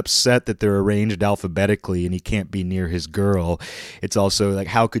just that he's upset that they're arranged alphabetically and he can't be near his girl. It's also like,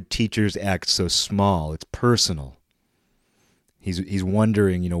 how could teachers act so small? It's personal. He's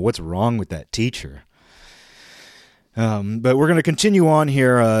wondering, what's wrong with that teacher? But we're going to continue on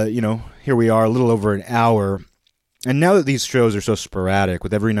here. Here we are, a little over an hour. And now that these shows are so sporadic,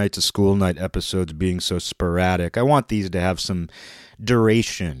 with Every Night's a School Night episodes being so sporadic, I want these to have some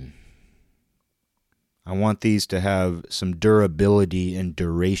duration. I want these to have some durability and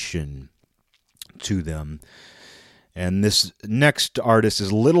duration to them. And this next artist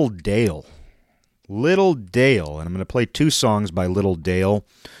is Little Dale. Little Dale, and I'm going to play two songs by Little Dale,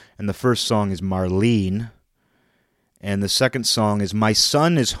 and the first song is Marlene, and the second song is My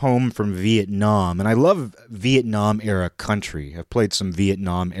Son is Home from Vietnam, and I love Vietnam-era country. I've played some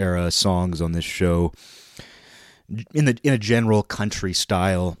Vietnam-era songs on this show in a general country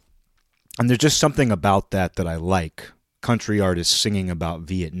style, and there's just something about that I like. Country artists singing about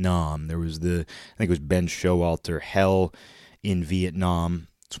Vietnam. There was I think it was Ben Showalter, Hell in Vietnam.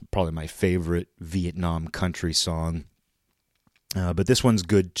 It's probably my favorite Vietnam country song. But this one's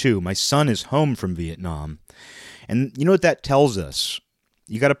good too. My son is home from Vietnam. And you know what that tells us?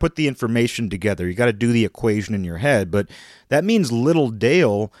 You got to put the information together. You got to do the equation in your head. But that means Little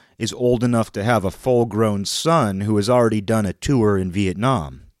Dale is old enough to have a full-grown son who has already done a tour in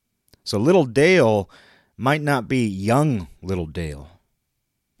Vietnam. So Little Dale might not be young Little Dale.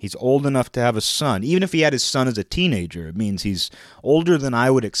 He's old enough to have a son. Even if he had his son as a teenager, it means he's older than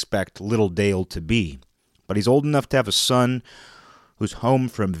I would expect Little Dale to be. But he's old enough to have a son who's home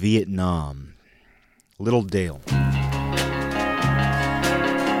from Vietnam. Little Dale.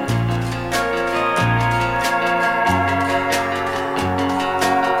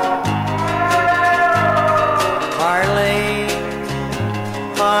 Marlene,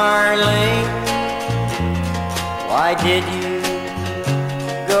 Marlene, why did you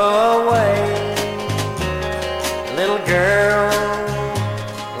go away? Little girl,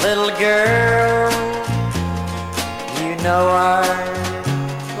 you know our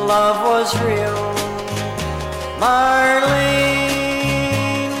love was real. Marlene,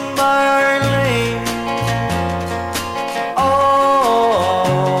 Marlene, oh,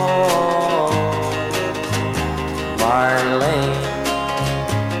 Marlene.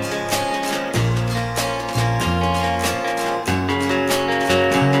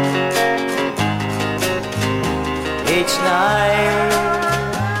 Each night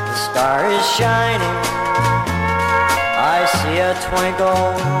the star is shining, I see a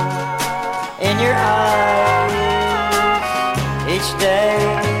twinkle in your eyes. Each day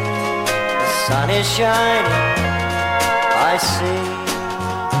the sun is shining, I see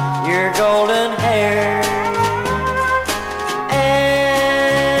your golden hair.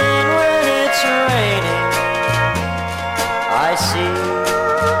 And when it's raining, I see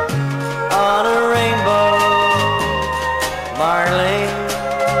on a rainbow Marlene,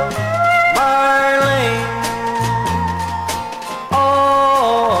 Marlene,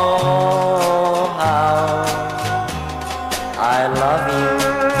 oh, how I love you.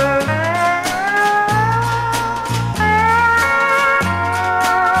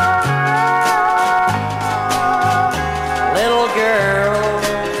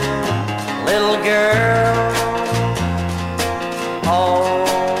 Little girl, oh,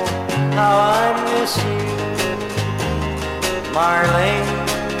 how I miss you. Marlene,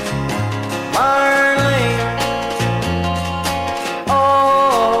 Marlene,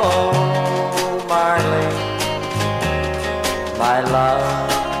 oh, Marlene, my love.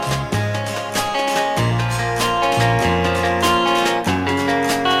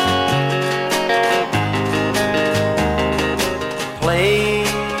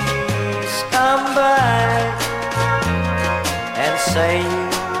 Please come back and say you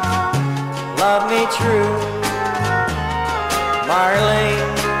love me true.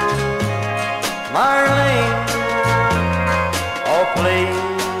 Marlene, Marlene, oh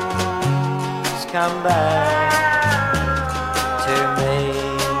please come back to me.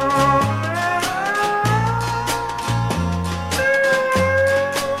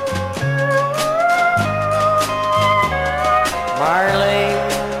 Marlene,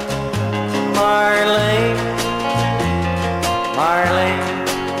 Marlene, Marlene,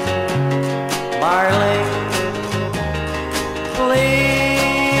 Marlene,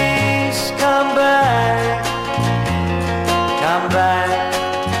 please come back, come back,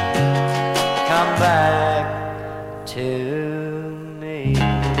 come back to me.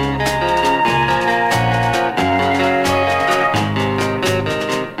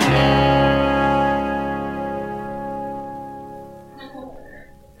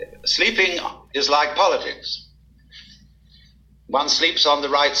 Sleeping is like politics. One sleeps on the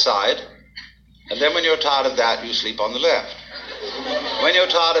right side, and then when you're tired of that, you sleep on the left. When you're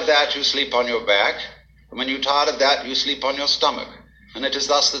tired of that, you sleep on your back, and when you're tired of that, you sleep on your stomach. And it is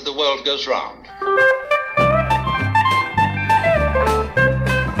thus that the world goes round.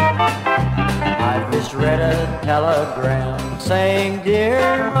 I just read a telegram saying,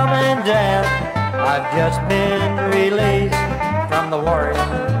 Dear Mom and Dad, I've just been released from the war in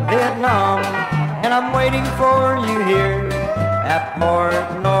Vietnam, and I'm waiting for you here at Port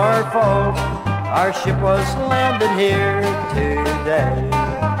Norfolk. Our ship was landed here today,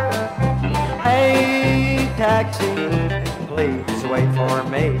 Hey, taxi, please wait for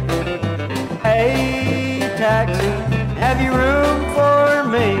me. Hey, taxi, have you room for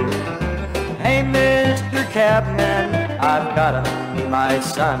me? Hey, Mr. Cabman, I've gotta meet my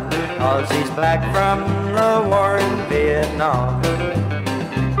son, 'cause he's back from the war in Vietnam.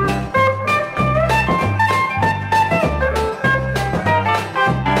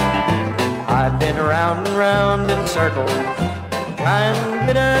 I've been round and round in circles, trying to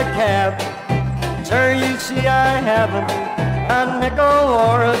get a cab. Sir, you see I haven't a nickel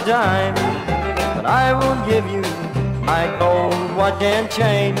or a dime, but I will give you my gold watch and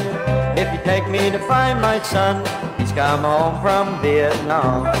chain if you take me to find my son. He's come home from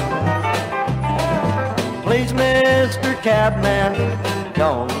Vietnam. Please, Mr. Cabman,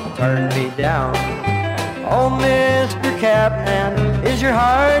 don't turn me down. Oh, Mr. Cabman, is your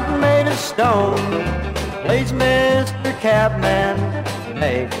heart made of stone? Please, Mr. Cabman,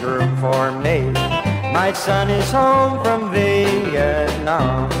 make room for me. My son is home from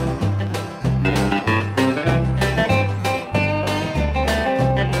Vietnam.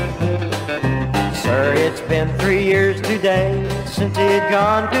 Sir, it's been 3 years today since he'd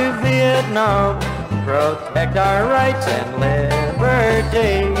gone to Vietnam to protect our rights and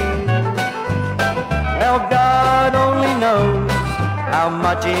liberty. Well, God only knows how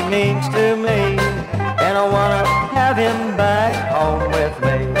much he means to me, and I wanna have him back home with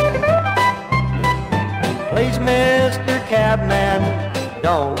me. Please, Mr. Cabman,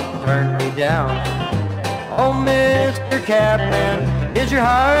 don't turn me down. Oh, Mr. Cabman, is your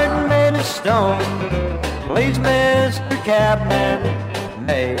heart made of stone? Please, Mr. Cabman,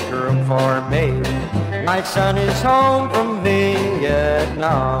 make room for me. My son is home from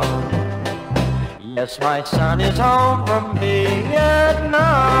Vietnam. Yes, my son is home from Vietnam.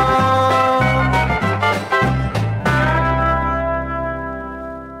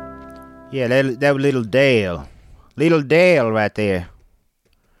 Yeah, that was Little Dale. Little Dale right there.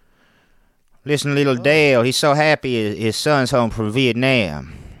 Listen, Little Dale, he's so happy his son's home from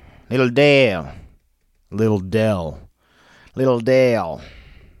Vietnam. Little Dale. Little Dell. Little Dale.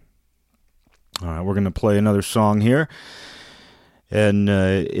 All right, we're going to play another song here. And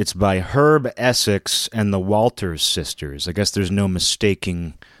it's by Herb Essex and the Walters Sisters. I guess there's no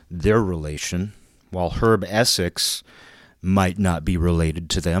mistaking their relation. While Herb Essex might not be related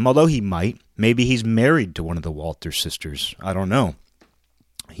to them, although he might. Maybe he's married to one of the Walters sisters. I don't know.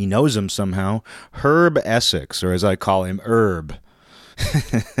 He knows him somehow. Herb Essex, or as I call him, Herb.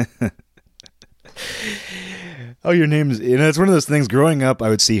 Oh, your name's... it's one of those things. Growing up, I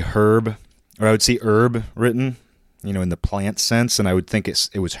would see Herb, or I would see herb written, in the plant sense, and I would think it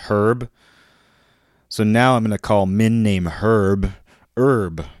was Herb. So now I'm going to call Min named Herb,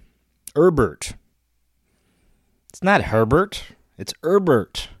 Herb. Herbert. It's not Herbert. It's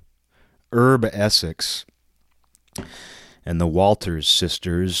Herbert. Herb Essex. And the Walters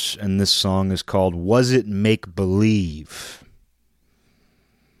Sisters. And this song is called Was It Make Believe?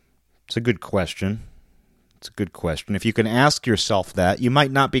 It's a good question. It's a good question. If you can ask yourself that, you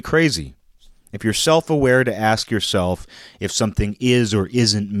might not be crazy. If you're self-aware to ask yourself if something is or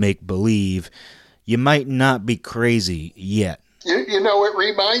isn't make-believe, you might not be crazy yet. You know, it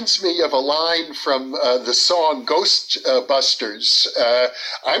reminds me of a line from the song Ghostbusters.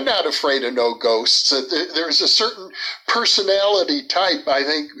 I'm not afraid of no ghosts. There's a certain personality type, I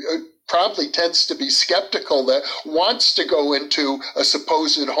think, probably tends to be skeptical, that wants to go into a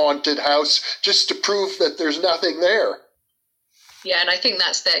supposed haunted house just to prove that there's nothing there. Yeah, and I think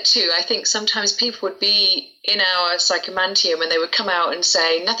that's there too. I think sometimes people would be in our psychomantium and they would come out and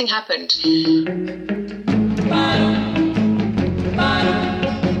say, nothing happened.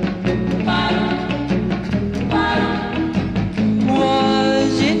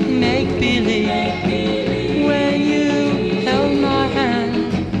 Was it make-believe when you held my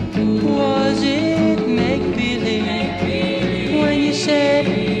hand? Was it make-believe when you said,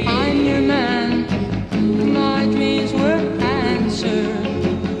 I'm your man? My dreams were answered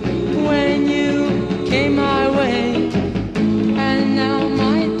when you came my way. And now,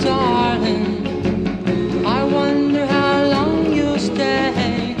 my darling, I wonder how long you'll stay.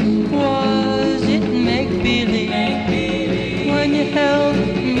 Was it make-believe when you held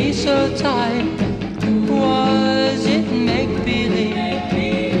me so tight? Was it make-believe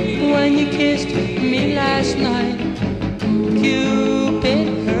when you kissed me last night?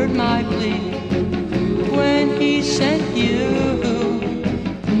 Cupid heard my plea when he sent you.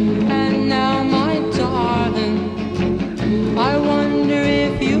 And now, my darling, I wonder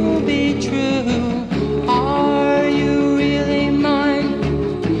if you'll be true. Are you really mine?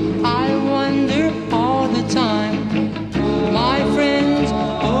 I wonder all the time. My friends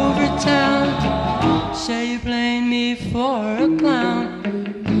over town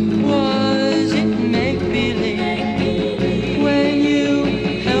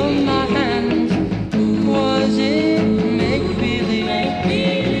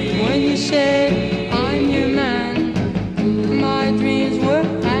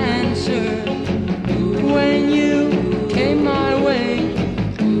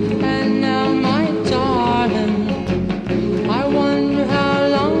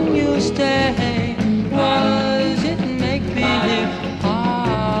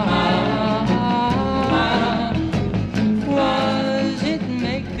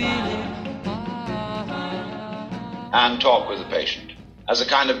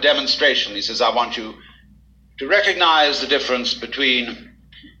kind of demonstration. He says, I want you to recognize the difference between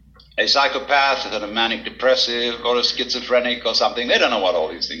a psychopath and a manic depressive or a schizophrenic or something. They don't know what all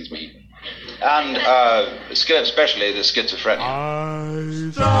these things mean. And especially the schizophrenic. I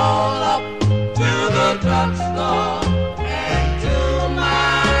stroll up to the drugstore, and to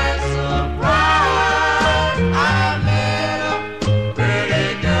my surprise, I met a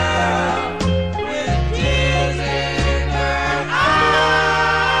pretty girl with tears in her eyes.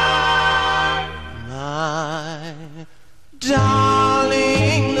 My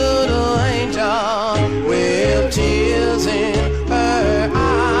darling little angel with tears in her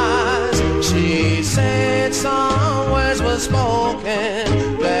eyes. She said some words were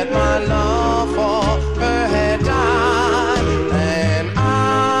spoken that my love for her had died, and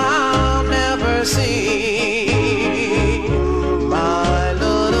I'll never see my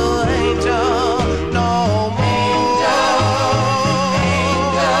little angel no more.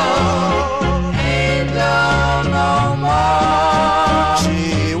 Angel, no more.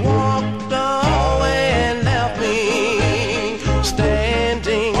 She walked away and left me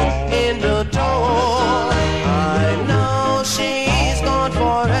standing in the door. I know she's gone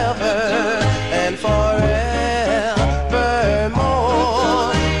forever and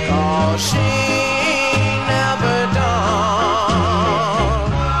forevermore, 'cause she never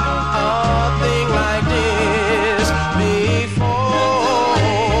done a thing like this before.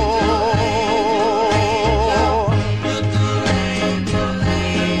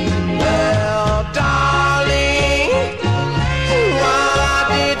 Well, darling, why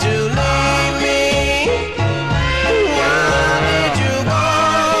did you leave me? Why did you go?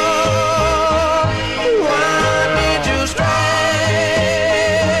 Why did you stray?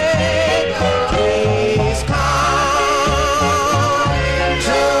 Please come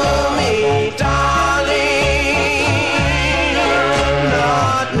to me, darling.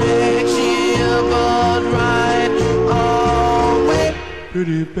 Not next year, but right away.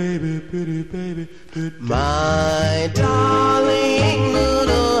 Pretty baby, pretty baby, my darling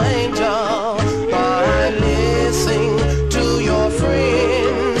little angel, by listening to your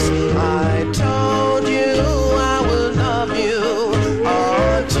friends, I told you I would love you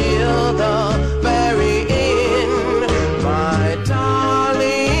until the very end. My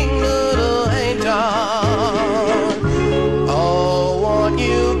darling little angel, oh, won't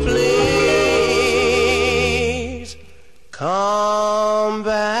you please come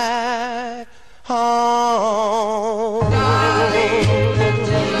back home? Darling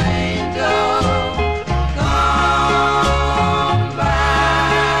little angel, come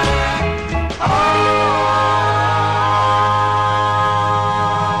back home.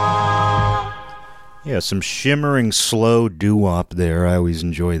 Yeah, some shimmering slow doo-wop there. I always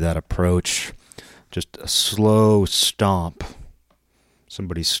enjoy that approach. Just a slow stomp.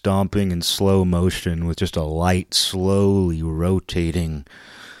 Somebody stomping in slow motion with just a light slowly rotating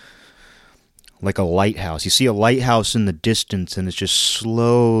like a lighthouse. You see a lighthouse in the distance and it's just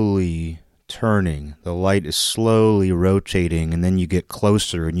slowly turning. The light is slowly rotating, and then you get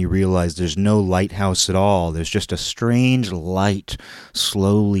closer and you realize there's no lighthouse at all. There's just a strange light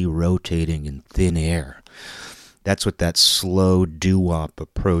slowly rotating in thin air. That's what that slow doo-wop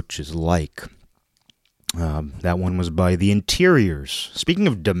approach is like. That one was by The Interiors. Speaking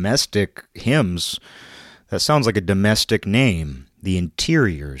of domestic hymns, that sounds like a domestic name. The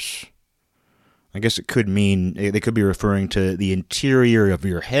Interiors. I guess it could mean, they could be referring to the interior of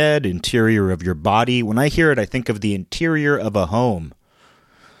your head, interior of your body. When I hear it, I think of the interior of a home.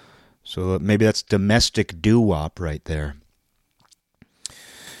 So maybe that's domestic doo-wop right there.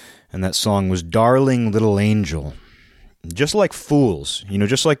 And that song was Darling Little Angel. Just like fools,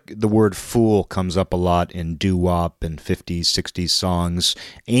 just like the word fool comes up a lot in doo-wop and 50s, 60s songs,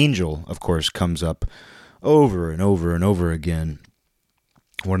 angel, of course, comes up over and over and over again.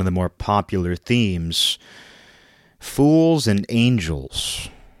 One of the more popular themes, fools and angels.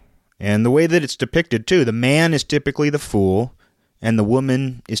 And the way that it's depicted, too, the man is typically the fool, and the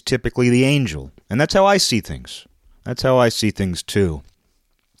woman is typically the angel. And that's how I see things. That's how I see things, too.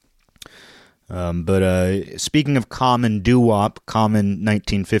 But speaking of common doo-wop, common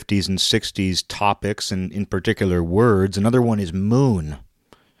 1950s and 60s topics, and in particular words, another one is moon.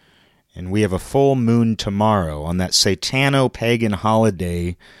 And we have a full moon tomorrow on that satano-pagan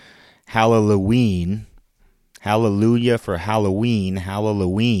holiday, Halloween. Hallelujah for Halloween,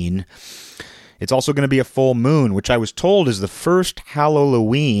 Halloween. It's also going to be a full moon, which I was told is the first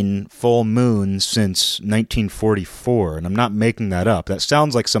Halloween full moon since 1944, and I'm not making that up. That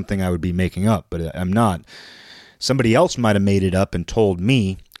sounds like something I would be making up, but I'm not. Somebody else might have made it up and told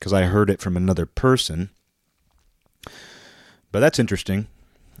me, because I heard it from another person. But that's interesting.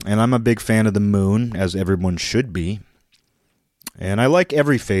 And I'm a big fan of the moon, as everyone should be. And I like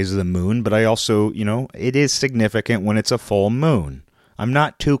every phase of the moon, but I also, it is significant when it's a full moon. I'm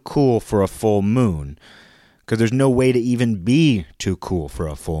not too cool for a full moon, because there's no way to even be too cool for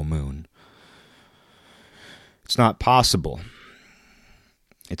a full moon. It's not possible.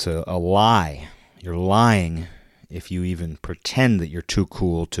 It's a lie. You're lying if you even pretend that you're too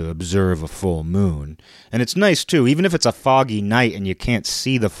cool to observe a full moon. And it's nice, too, even if it's a foggy night and you can't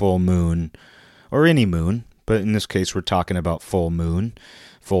see the full moon, or any moon, but in this case we're talking about full moons.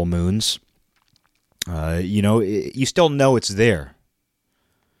 You still know it's there.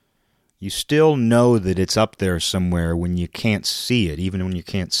 You still know that it's up there somewhere when you can't see it, even when you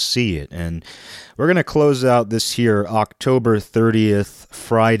can't see it. And we're going to close out this here October 30th,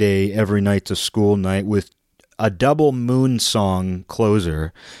 Friday, Every Night's a School Night, with a double moon song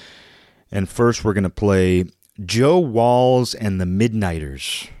closer. And first we're going to play Joe Walls and the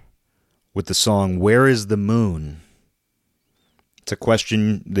Midnighters with the song Where is the Moon? It's a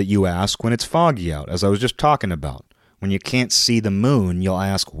question that you ask when it's foggy out, as I was just talking about. When you can't see the moon, you'll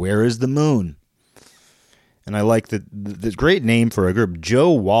ask, where is the moon? And I like the great name for a group,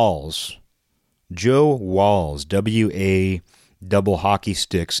 Joe Walls. Joe Walls, W-A double hockey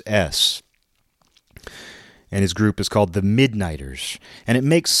sticks S. And his group is called the Midnighters. And it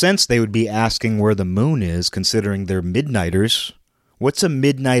makes sense they would be asking where the moon is, considering they're midnighters. What's a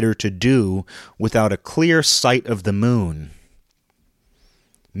midnighter to do without a clear sight of the moon?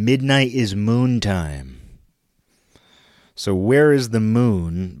 Midnight is moon time. So Where is the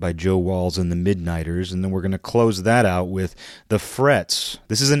Moon by Joe Walls and the Midnighters, and then we're going to close that out with The Frets.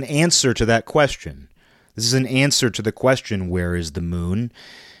 This is an answer to that question. This is an answer to the question, Where is the Moon?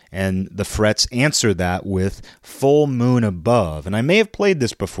 And the Frets answer that with Full Moon Above. And I may have played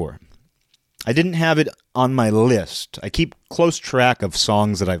this before. I didn't have it on my list. I keep close track of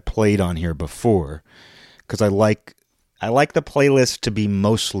songs that I've played on here before, because I like the playlist to be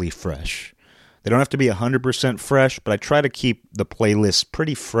mostly fresh. They don't have to be 100% fresh, but I try to keep the playlist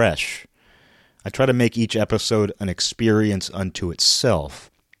pretty fresh. I try to make each episode an experience unto itself,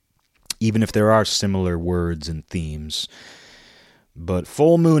 even if there are similar words and themes. But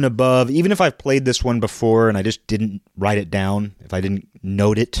Full Moon Above, even if I've played this one before and I just didn't write it down, if I didn't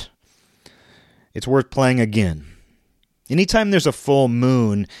note it, it's worth playing again. Anytime there's a full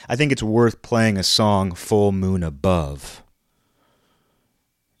moon, I think it's worth playing a song Full Moon Above.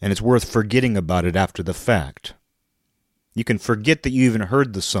 And it's worth forgetting about it after the fact. You can forget that you even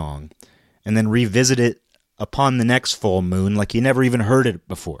heard the song, and then revisit it upon the next full moon like you never even heard it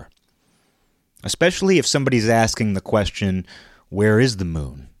before. Especially if somebody's asking the question, where is the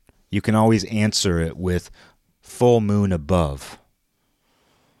moon? You can always answer it with Full Moon Above.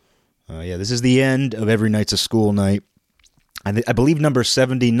 This is the end of Every Night's a School Night. I believe number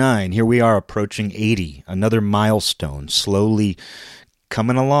 79. Here we are approaching 80, another milestone, slowly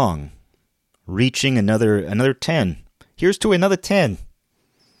coming along, reaching another 10. Here's to another 10.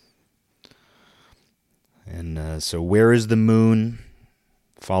 And so Where is the Moon,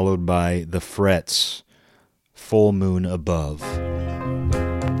 followed by The Frets, Full Moon Above.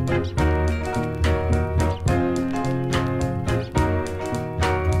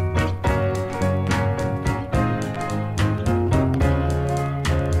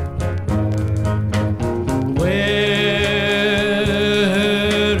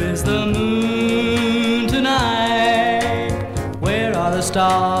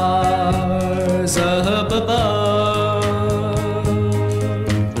 Stars up above,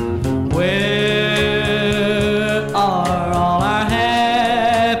 where are all our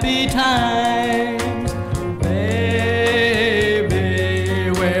happy times? Baby,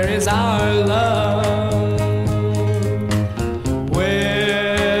 where is our love?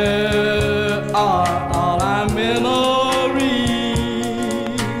 Where are all our memories?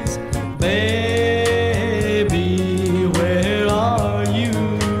 Baby, where are you?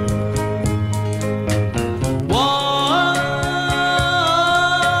 Won't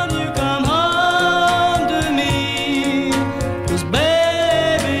you come home to me? 'Cause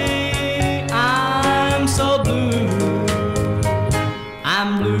baby, I'm so blue.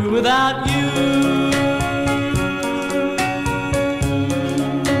 I'm blue without you.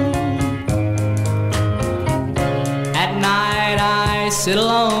 At night I sit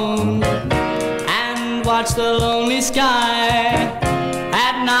alone and watch the lonely sky.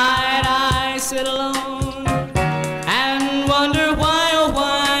 At night I sit alone and wonder why, oh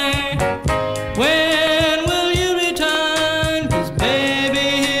why. When will you return? 'Cause baby,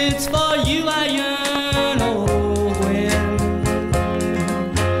 it's for you I yearn. Oh, when?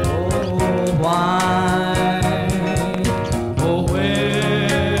 Oh, why? Oh,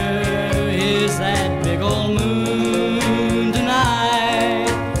 where?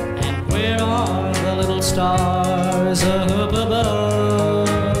 stars up above.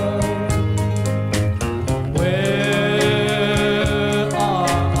 Where are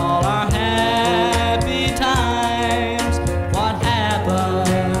all our happy times? What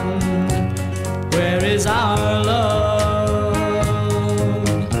happened? Where is our love?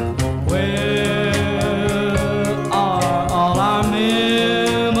 Where are all our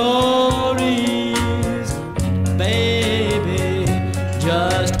memories? Baby,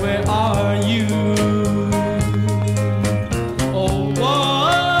 just where are you? Oh, won't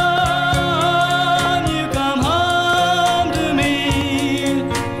you come home to me?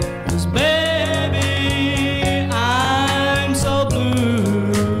 'Cause baby, I'm so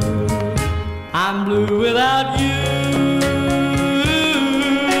blue. I'm blue without you.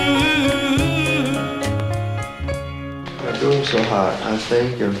 I'm doing so hot. I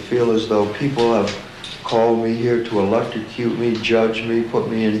think and feel as though people have called me here to electrocute me, judge me, put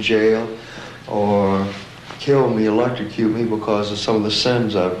me in jail, or kill me, electrocute me because of some of the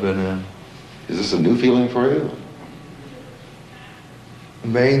sins I've been in. Is this a new feeling for you? The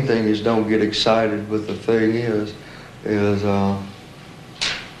main thing is don't get excited, but the thing is it's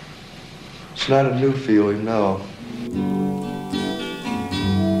not a new feeling, no.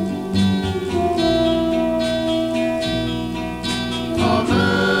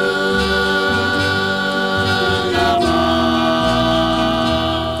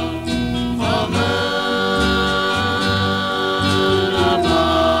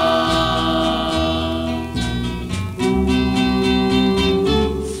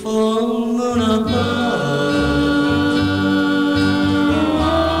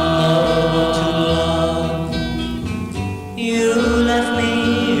 You left me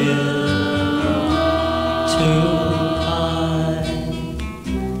here to pine.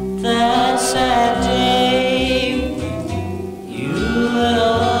 That sad day you went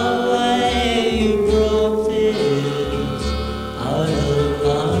away, you brought this out of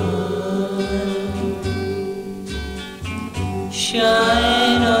mine.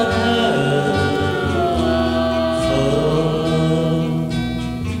 Shine on her full moon.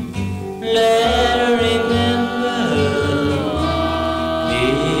 Let her remember me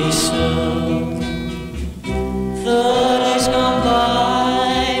soon. The days gone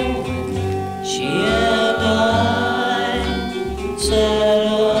by when she and I sat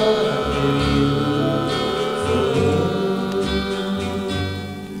under you for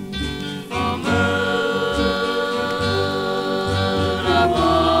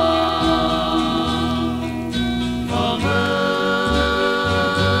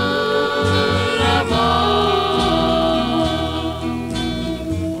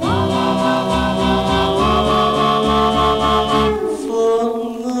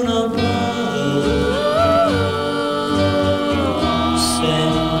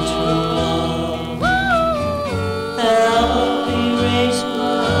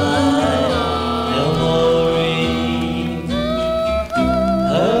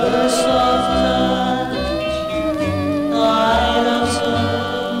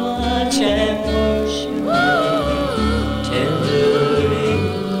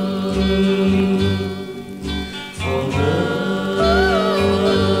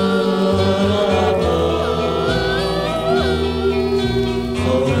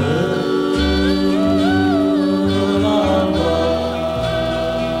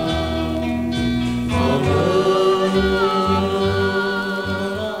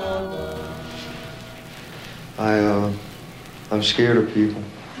I'm scared of people.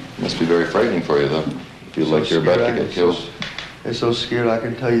 Must be very frightening for you, though. Feel like you're about to get killed. I'm so scared I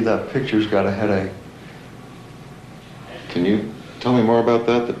can tell you that picture's got a headache. Can you tell me more about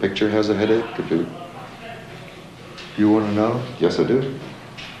that? The picture has a headache? You want to know? Yes, I do.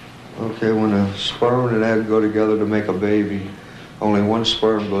 Okay, when a sperm and an egg go together to make a baby, only one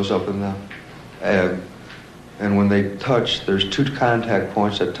sperm goes up in the egg. And when they touch, there's two contact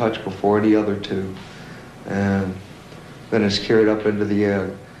points that touch before any other two. And then it's carried up into the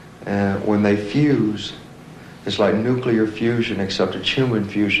egg. And when they fuse, it's like nuclear fusion, except it's human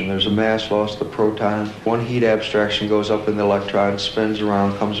fusion. There's a mass loss of the proton. One heat abstraction goes up in the electron, spins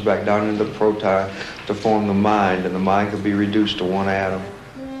around, comes back down into the proton to form the mind, and the mind can be reduced to one atom.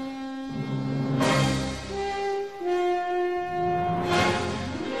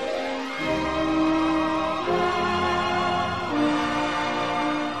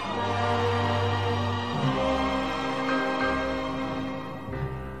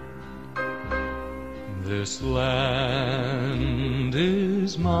 This land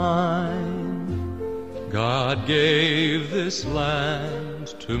is mine. God gave this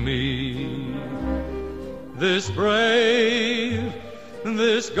land to me. This brave,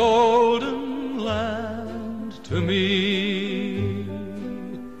 this golden land. to me.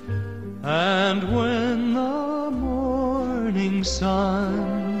 And when the morning sun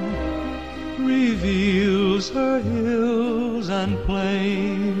reveals her hills and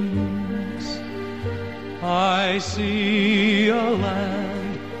plains, I see a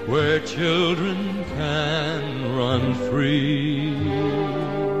land where children can run free.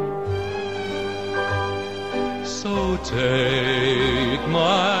 So take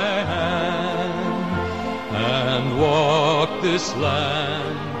my hand and walk this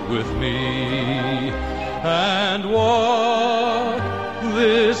land with me, and walk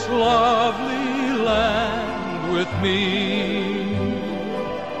this lovely land with me.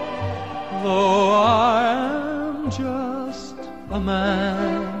 Though I am just a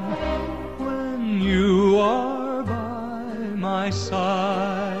man, when you are by my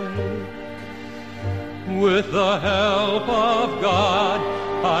side, with the help of God,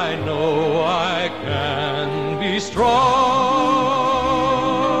 I know I can be strong.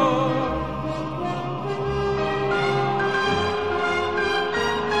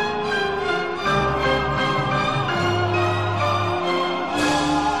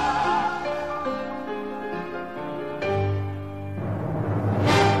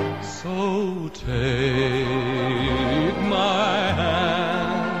 So take my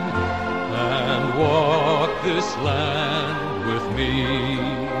hand and walk this land with me,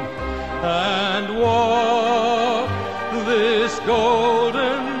 and walk this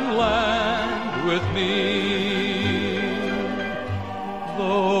golden land with me.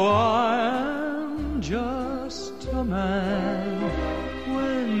 Though I am just a man,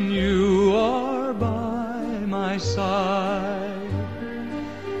 when you are by my side,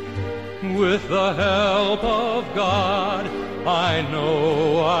 with the help of God, I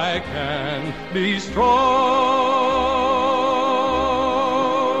know I can be strong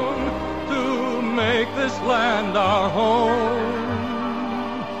to make this land our home.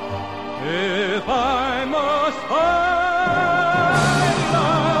 If I must fight,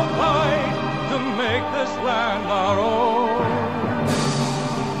 I'll fight to make this land our own,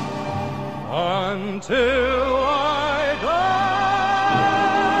 until I die.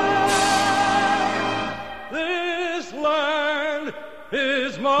 This land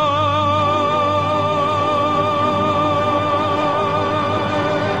is mine.